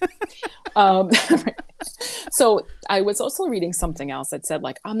 Right. So I was also reading something else that said,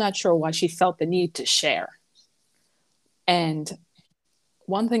 like, I'm not sure why she felt the need to share. And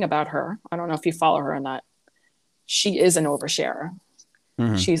one thing about her, I don't know if you follow her or not, she is an oversharer.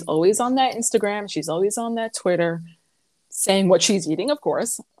 Mhm. She's always on that Instagram. She's always on that Twitter saying what she's eating, of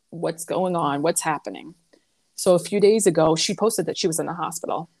course, what's going on, what's happening. So a few days ago, she posted that she was in the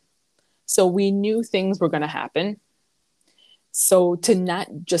hospital. So we knew things were going to happen. So to not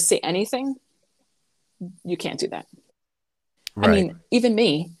just say anything, you can't do that. Right. I mean, even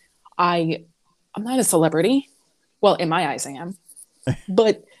me, I'm not a celebrity. Well, in my eyes, I am.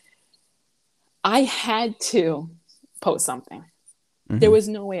 But I had to post something. Mhm. There was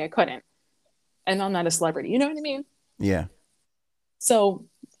no way I couldn't. And I'm not a celebrity. You know what I mean? Yeah. So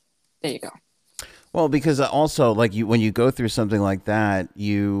there you go. Well, because also like you when you go through something like that,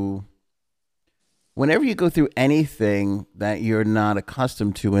 whenever you go through anything that you're not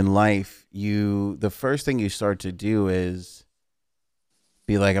accustomed to in life, the first thing you start to do is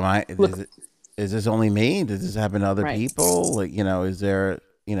be like, Look, is this only me? Does this happen to other right, people? Like, is there,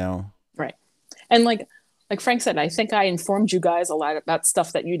 right. And like Frank said, I think I informed you guys a lot about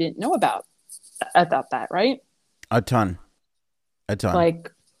stuff that you didn't know about that, right? a ton.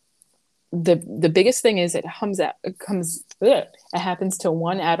 Like the biggest thing is it happens to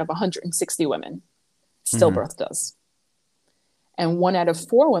 1 out of 160 women. Stillbirth does. And 1 out of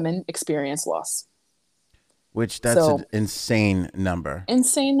 4 women experience loss. Which that's So an insane number.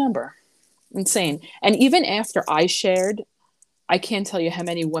 insane number. Insane. And even after I shared, I can't tell you how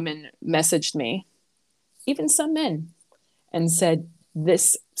many women messaged me, even some men, and said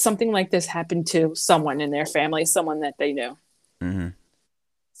something like this happened to someone in their family, someone that they knew. Hmm.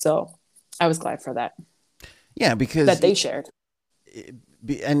 So I was glad for that. Yeah, because That they shared.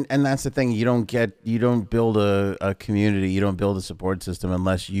 and that's the thing. You don't build a community, you don't build a support system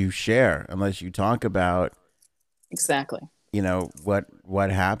unless you share, unless you talk about Exactly.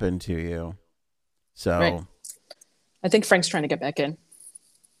 what happened to you. So Right. I think Frank's trying to get back in.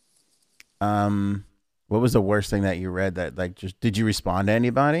 what was the worst thing that you read that like just did you respond to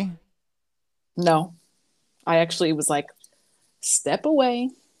anybody? No, I actually was like, step away.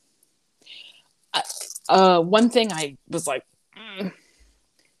 One thing I was like,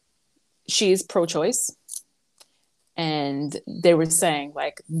 she's pro-choice, and they were saying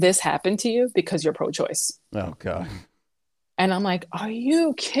like, this happened to you because you're pro-choice. Oh God. And I'm like, are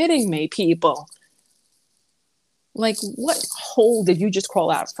you kidding me, people? Like, what hole did you just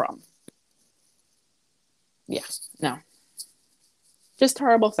crawl out from? Yeah, no. Just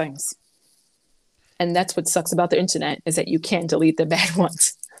horrible things. And that's what sucks about the internet, is that you can't delete the bad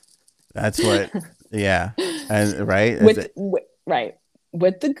ones. That's what, yeah. And right. Right.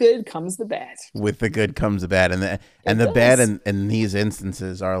 With the good comes the bad. With the good comes the bad. And the bad in these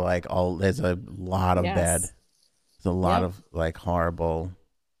instances are like there's a lot of bad. There's a lot of like horrible.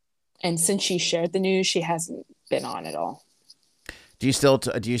 And since she shared the news, she hasn't been on at all. Do you still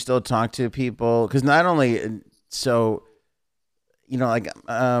talk to people? Because not only like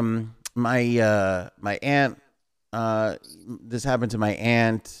my aunt, this happened to my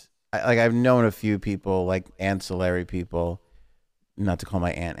aunt. I've known a few people, like ancillary people, not to call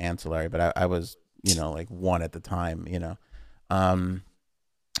my aunt ancillary, but I was like one at the time, but I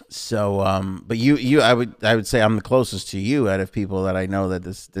would say I'm the closest to you out of people that I know that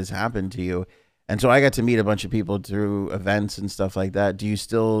this happened to you. And so I got to meet a bunch of people through events and stuff like that. Do you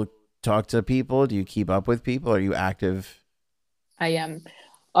still talk to people? Do you keep up with people? Are you active? I am.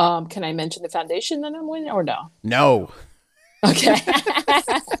 Can I mention the foundation that I'm with, or no? No. Okay.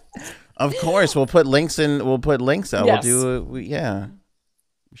 Of course, we'll put links in. We'll put links out. Yes.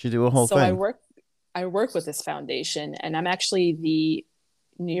 We should do a whole thing. So I work with this foundation, and I'm actually the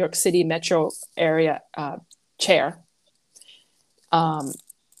New York City metro area chair.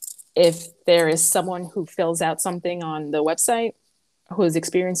 If there is someone who fills out something on the website who has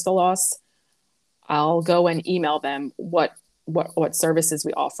experienced a loss, I'll go and email them what services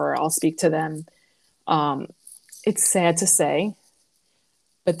we offer. I'll speak to them. It's sad to say,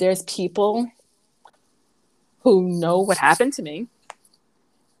 but there's people who know what happened to me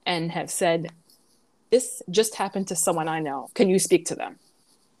and have said, this just happened to someone I know. Can you speak to them?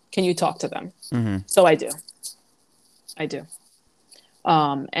 Can you talk to them? Mm-hmm. So I do.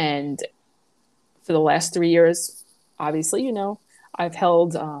 And for the last 3 years, obviously, I've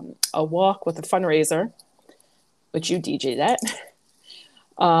held a walk with a fundraiser, which you DJ that.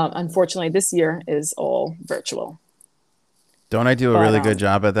 Unfortunately, this year is all virtual. Don't I do a really good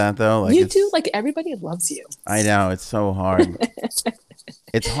job at that, though? You do. Like, everybody loves you. I know. It's so hard.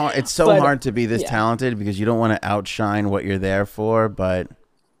 It's hard. It's so hard to be this talented because you don't want to outshine what you're there for, but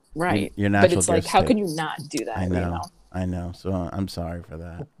right. Your natural. But it's like, how can you not do that? I know. So I'm sorry for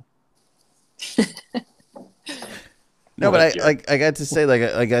that. No, but I got to say,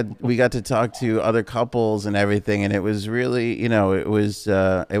 we got to talk to other couples and everything, and it was really, it was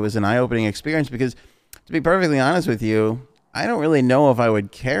an eye-opening experience because, to be perfectly honest with you, I don't really know if I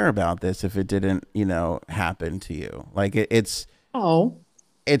would care about this if it didn't, happen to you. Like it's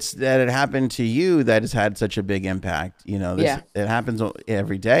that it happened to you that has had such a big impact. It happens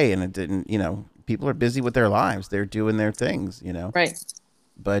every day, and it didn't. People are busy with their lives; they're doing their things. Right.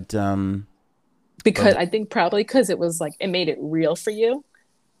 But I think probably because it was like it made it real for you.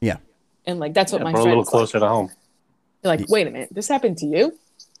 Yeah. And like that's what my friends a little closer to home. They're like, wait a minute, this happened to you?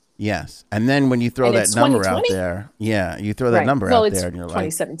 Yes. And then when you throw that number out there, you throw that number out there and you're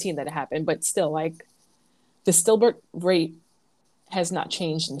 2017 that it happened, but still, like, the stillbirth rate has not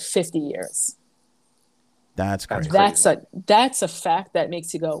changed in 50 years. That's crazy. That's a fact that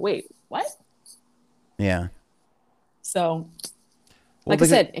makes you go, wait, what? Yeah. So, I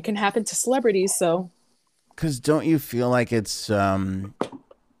said, it can happen to celebrities, so. Because don't you feel like it's, lack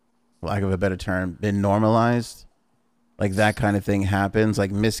of a better term, been normalized? Like that kind of thing happens,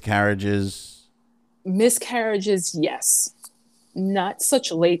 like miscarriages. Miscarriages, yes. Not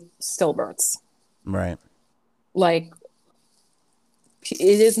such late stillbirths. Right. Like, it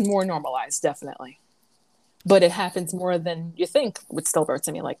is more normalized, definitely. But it happens more than you think with stillbirths.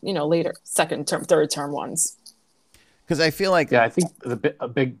 I mean, like, later, second term, third term ones. Because I feel like... Yeah, I think a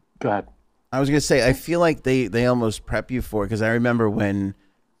big... Go ahead. I was going to say, I feel like they almost prep you for it. Because I remember when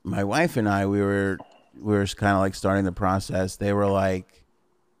my wife and I, we were kind of like starting the process. They were like,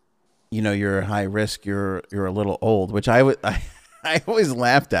 you're high risk. You're a little old, which I always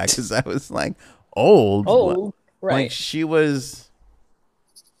laughed at because I was like, old, right? Like she was,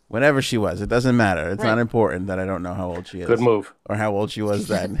 whatever she was. It doesn't matter. It's not important that I don't know how old she is. Good move. Or how old she was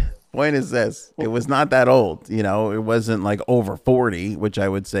then. Point is this: it was not that old. It wasn't like over 40, which I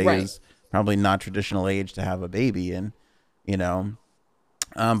would say is probably not traditional age to have a baby in.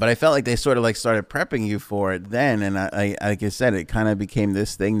 But I felt like they sort of like started prepping you for it then. And I like I said, it kind of became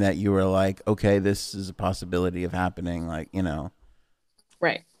this thing that you were like, okay, this is a possibility of happening. Like,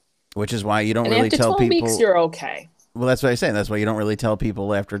 right. Which is why you don't really tell people. After 12 weeks, you're okay. Well, that's what I say. That's why you don't really tell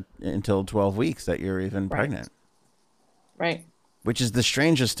people until 12 weeks that you're even pregnant. Right. which is the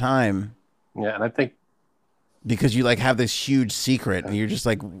strangest time Yeah, and I think because you like have this huge secret and you're just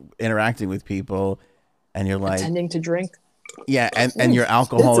like interacting with people and you're like, Pretending to drink. yeah, and your This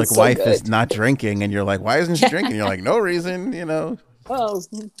alcoholic is so wife is good. not drinking and you're like, why isn't she drinking? You're like, no reason, you know. Oh,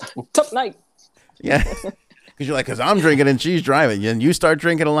 tough night. Yeah. Because you're like, because I'm drinking and she's driving, and you start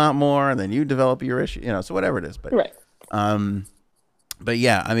drinking a lot more, and then you develop your issue, you know. So whatever it is, Right. but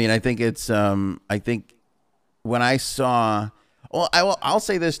yeah, I mean, I think it's, I think when I saw, well, I'll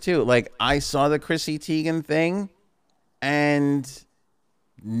say this too. Like, I saw the Chrissy Teigen thing, and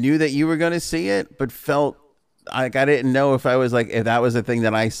knew that you were going to see it, but felt like I didn't know if I was like, if that was a thing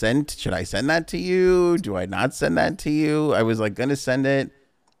that I sent. Should I send that to you? Do I not send that to you? I was like going to send it.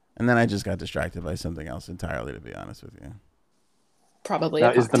 And then I just got distracted by something else entirely, to be honest with you. Probably. now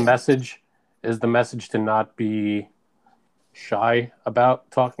a is the cocktail. message to not be shy about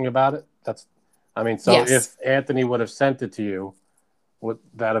talking about it? That's, I mean, so Yes. if Anthony would have sent it to you, would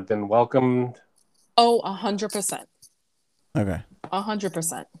that have been welcomed? Oh, 100%. Okay.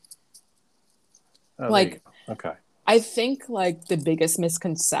 100%. Oh, Like, there you go. Okay. I think like the biggest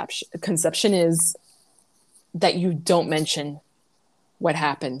misconception is that you don't mention what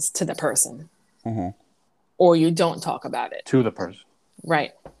happens to the person, or you don't talk about it. To the person.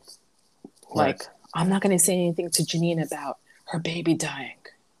 Right. Like, Right. I'm not going to say anything to Janine about her baby dying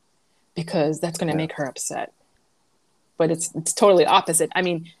because that's going to make her upset. But it's totally opposite. I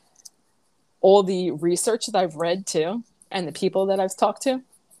mean, all the research that I've read too, and the people that I've talked to,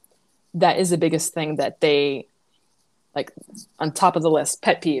 that is the biggest thing that they like on top of the list,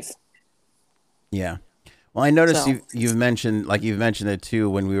 pet peeve. Yeah. Well, I noticed So- you've mentioned it too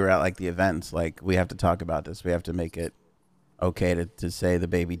when we were at like the events. Like, we have to talk about this. We have to make it okay to say the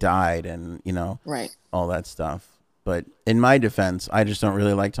baby died and, you know, Right. all that stuff. But in my defense, I just don't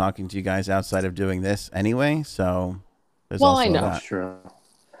really like talking to you guys outside of doing this anyway. So there's Well, also I know. that. That's true.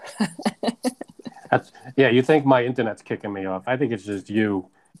 Yeah, you think my internet's kicking me off. I think it's just you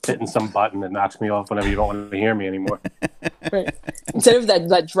hitting some button that knocks me off whenever you don't want to hear me anymore. Right. Instead of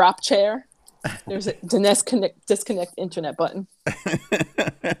that drop chair, there's a disconnect internet button.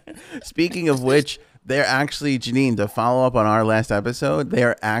 Speaking of which, they're actually, Janine, to follow up on our last episode, they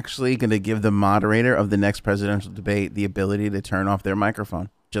are actually going to give the moderator of the next presidential debate the ability to turn off their microphone,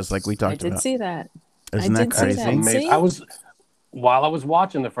 just like we I talked did about. see that. Isn't I that did see crazy? that. Amazing. See? While I was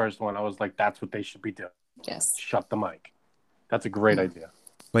watching the first one, I was like, that's what they should be doing. Yes. Shut the mic. That's a great idea.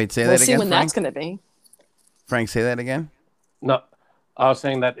 Wait, say We'll that see again, when Frank? that's going to be. Frank, say that again. No, I was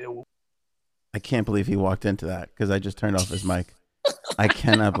saying that I can't believe he walked into that because I just turned off his mic. I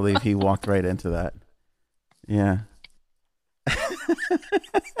cannot believe he walked right into that. Yeah.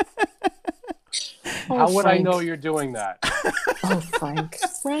 Oh, how would I Frank. know you're doing that? Oh, Frank.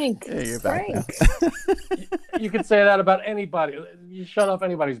 Frank. Yeah, you're back now. Frank. You can say that about anybody. You shut off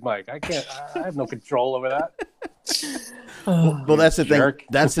anybody's mic. I can't. I have no control over that. Oh, Well, that's the jerk. thing.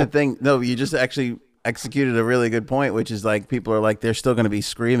 That's the thing. No, you just actually executed a really good point, which is like people are like, they're still going to be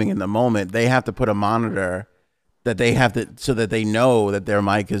screaming in the moment. They have to put a monitor that they have to, so that they know that their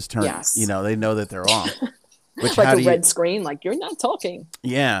mic is turned. Yes. You know, they know that they're off. Which like how a do you? red screen, like you're not talking.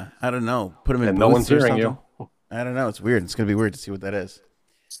 Yeah, I don't know. Put them in And no booths one's or hearing something. you. I don't know. It's weird. It's gonna be weird to see what that is.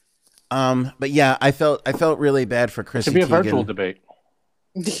 But yeah, I felt really bad for Chrissy Should be a Teigen. virtual debate.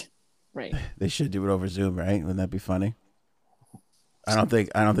 Right. They should do it over Zoom, right? Wouldn't that be funny? I don't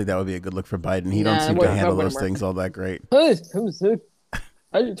think that would be a good look for Biden. He Nah, don't it seem to wouldn't- handle that those wouldn't things all that great. Hey,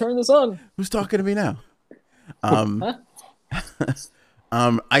 how do you turn this on? Who's talking to me now? I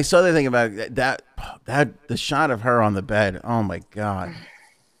saw the thing about that the shot of her on the bed. Oh my god!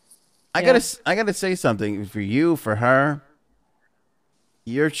 I gotta say something for you, for her.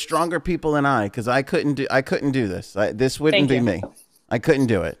 You're stronger people than I, because I couldn't do this. This wouldn't Thank be you. me. I couldn't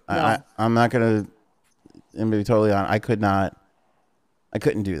do it. No. I'm not gonna. I'm gonna be totally honest. I could not. I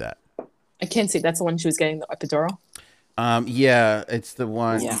couldn't do that. I can't see. That's the one she was getting the epidural. Yeah, it's the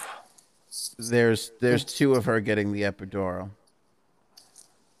one. Yeah. There's two of her getting the epidural.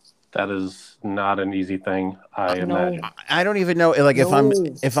 That is not an easy thing, I No. imagine. I don't even know. Like, No.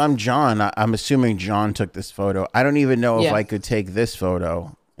 if I'm John, I'm assuming John took this photo. I don't even know if Yeah. I could take this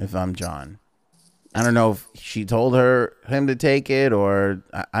photo if I'm John. I don't know if she told him to take it, or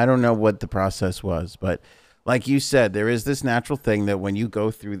I don't know what the process was. But like you said, there is this natural thing that when you go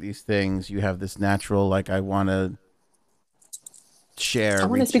through these things, you have this natural, like, I want to share. I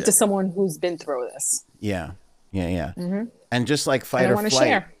want to reach speak out. to someone who's been through this. Yeah. And just like fight And I or wanna flight,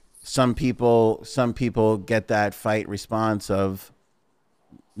 share. some people get that fight response of,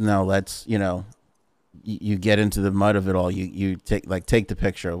 no, let's, you get into the mud of it all. You take the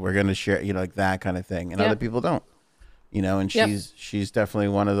picture. We're going to share, like that kind of thing. And Yeah. other people don't. you know, and Yep. she's definitely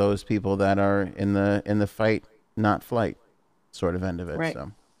one of those people that are in the fight, not flight, sort of end of it. Right.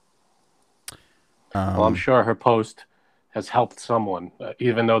 So, Well, I'm sure her post has helped someone,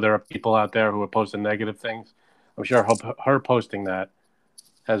 even though there are people out there who are posting negative things. I'm sure her posting that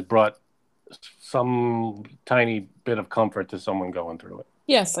has brought some tiny bit of comfort to someone going through it.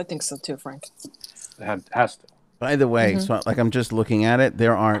 Yes, I think so too, Frank. Has to. by the way, so like I'm just looking at it,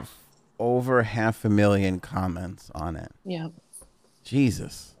 there are over 500,000 comments on it. Yeah.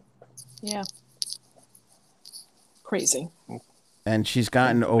 Jesus. Yeah. Crazy. And she's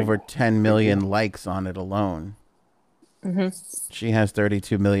gotten over 10 million likes on it alone. She has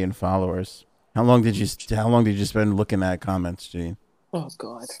 32 million followers. How long did you spend looking at comments, Gene? Oh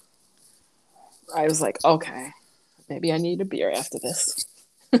God. I was like, okay, maybe I need a beer after this.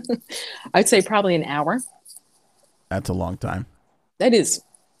 I'd say probably an hour. That's a long time. That is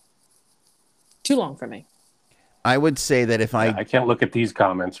too long for me. I would say that if I can't look at these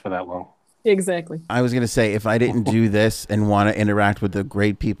comments for that long. Exactly. I was going to say if I didn't do this and want to interact with the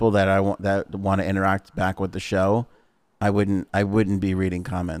great people that that want to interact back with the show, I wouldn't be reading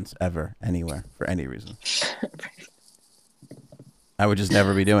comments ever anywhere for any reason. I would just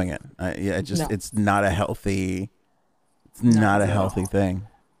never be doing it. It's not a healthy healthy thing.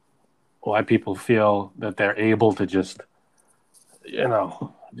 Why people feel that they're able to just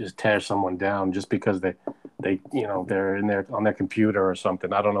tear someone down just because they're on their computer or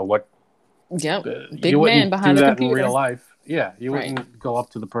something. I don't know what. Yep. You Big wouldn't man behind do the that computer. in real life. Yeah, you Right. wouldn't go up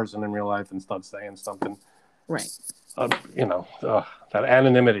to the person in real life and start saying something. Right. That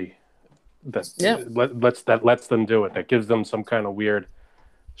anonymity that lets them do it. That gives them some kind of weird,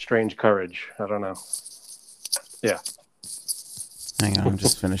 strange courage. I don't know. Yeah. Hang on, I'm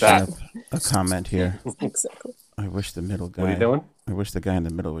just finishing up a comment here. Exactly. I wish the middle guy. What are you doing? I wish the guy in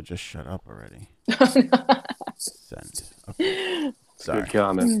the middle would just shut up already. Send. Okay. Sorry. Good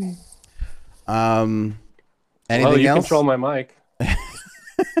comment. Anything You else? control my mic.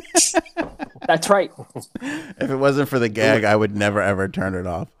 That's right. If it wasn't for the gag, I would never ever turn it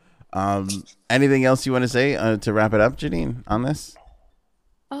off. Anything else you want to say to wrap it up, Janine, on this?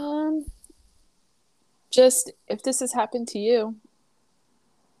 Just if this has happened to you,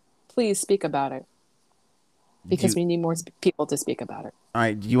 please speak about it because we need more people to speak about it. All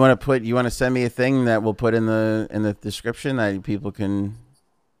right. You want to send me a thing that we'll put in the description that people can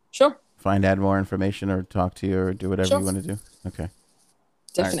Sure. add more information or talk to you or do whatever Sure. you want to do. Okay.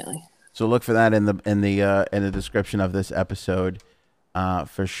 Definitely. Right. So look for that in the description of this episode,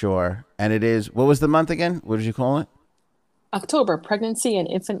 for sure. And it is, what was the month again? What did you call it? October, Pregnancy and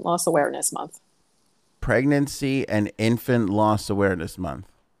Infant Loss Awareness Month. Pregnancy and Infant Loss Awareness Month.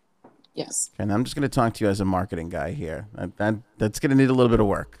 Yes. And I'm just going to talk to you as a marketing guy here. That's going to need a little bit of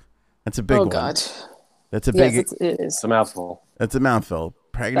work. That's a big one. Oh God. That's a big. Yes, it is. It's a mouthful. That's a mouthful.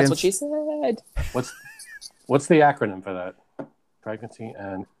 Pregnancy. That's what she said. What's the acronym for that? Pregnancy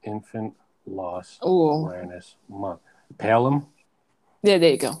and Infant Loss Awareness Month. PAILM? Yeah,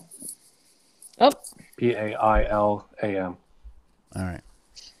 there you go. Oh. PAILAM. All right.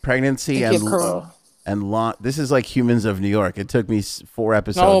 Pregnancy Thank you, and law. This is like Humans of New York. It took me 4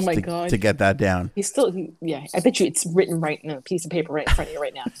 episodes to get that down. I bet you it's written right in a piece of paper right in front of you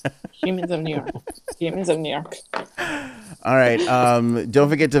right now. Humans of New York. Humans of New York. All right. Don't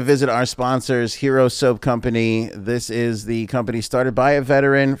forget to visit our sponsors, Hero Soap Company. This is the company started by a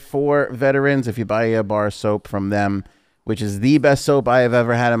veteran for veterans. If you buy a bar of soap from them, which is the best soap I have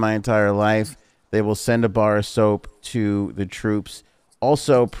ever had in my entire life, they will send a bar of soap to the troops.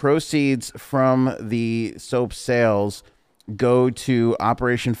 Also, proceeds from the soap sales go to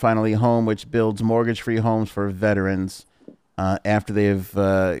Operation Finally Home, which builds mortgage-free homes for veterans after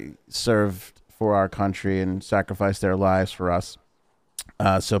they've served for our country and sacrificed their lives for us.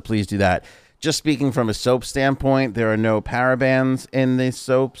 So please do that. Just speaking from a soap standpoint, there are no parabens in these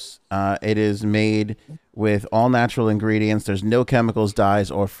soaps. It is made with all natural ingredients. There's no chemicals, dyes,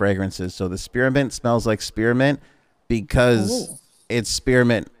 or fragrances. So the spearmint smells like spearmint because it's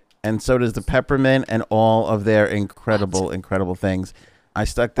spearmint. And so does the peppermint and all of their incredible things. I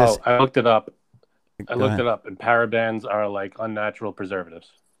stuck this. I looked it up. I looked it up, and parabens are like unnatural preservatives.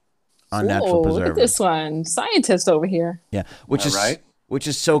 Unnatural preservatives. Look at this one. Scientist over here. Yeah, which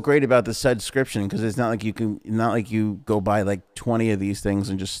is so great about the subscription because it's not like you go buy like 20 of these things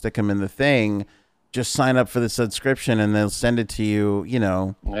and just stick them in the thing. Just sign up for the subscription and they'll send it to you,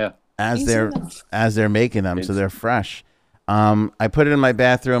 as they're making them, so they're fresh. I put it in my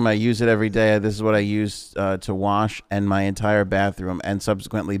bathroom. I use it every day. This is what I use to wash, and my entire bathroom and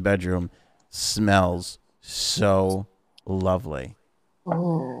subsequently bedroom smells so lovely.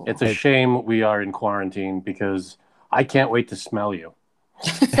 Oh. It's a shame we are in quarantine because I can't wait to smell you.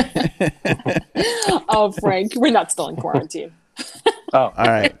 Oh, Frank, we're not still in quarantine. Oh, All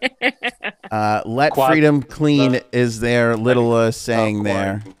right. Let Quad- freedom clean is there. Little saying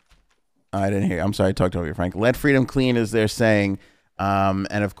there. quarantine. I didn't hear. I'm sorry, I talked over you, Frank. Let freedom clean is there saying.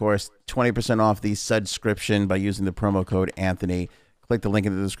 And of course, 20% off the subscription by using the promo code Anthony. Click the link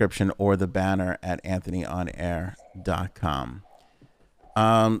in the description or the banner at anthonyonair.com.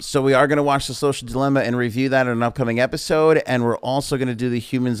 So we are going to watch The Social Dilemma and review that in an upcoming episode. And we're also going to do the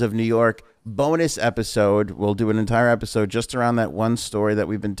Humans of New York bonus episode. We'll do an entire episode just around that one story that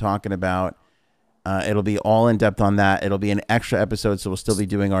we've been talking about. It'll be all in depth on that. It'll be an extra episode, so we'll still be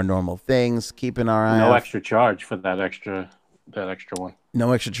doing our normal things. Keeping our eye No out. extra charge for that extra one.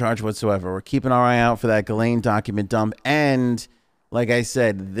 No extra charge whatsoever. We're keeping our eye out for that Ghislaine document dump. And like I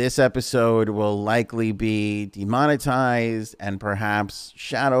said, this episode will likely be demonetized and perhaps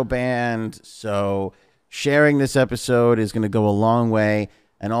shadow banned. So sharing this episode is going to go a long way.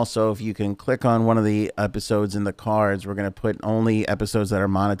 And also, if you can click on one of the episodes in the cards, we're going to put only episodes that are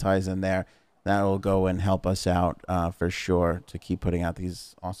monetized in there. That will go and help us out for sure to keep putting out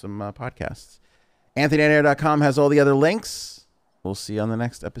these awesome podcasts. AnthonyOnAir.com has all the other links. We'll see you on the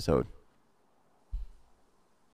next episode.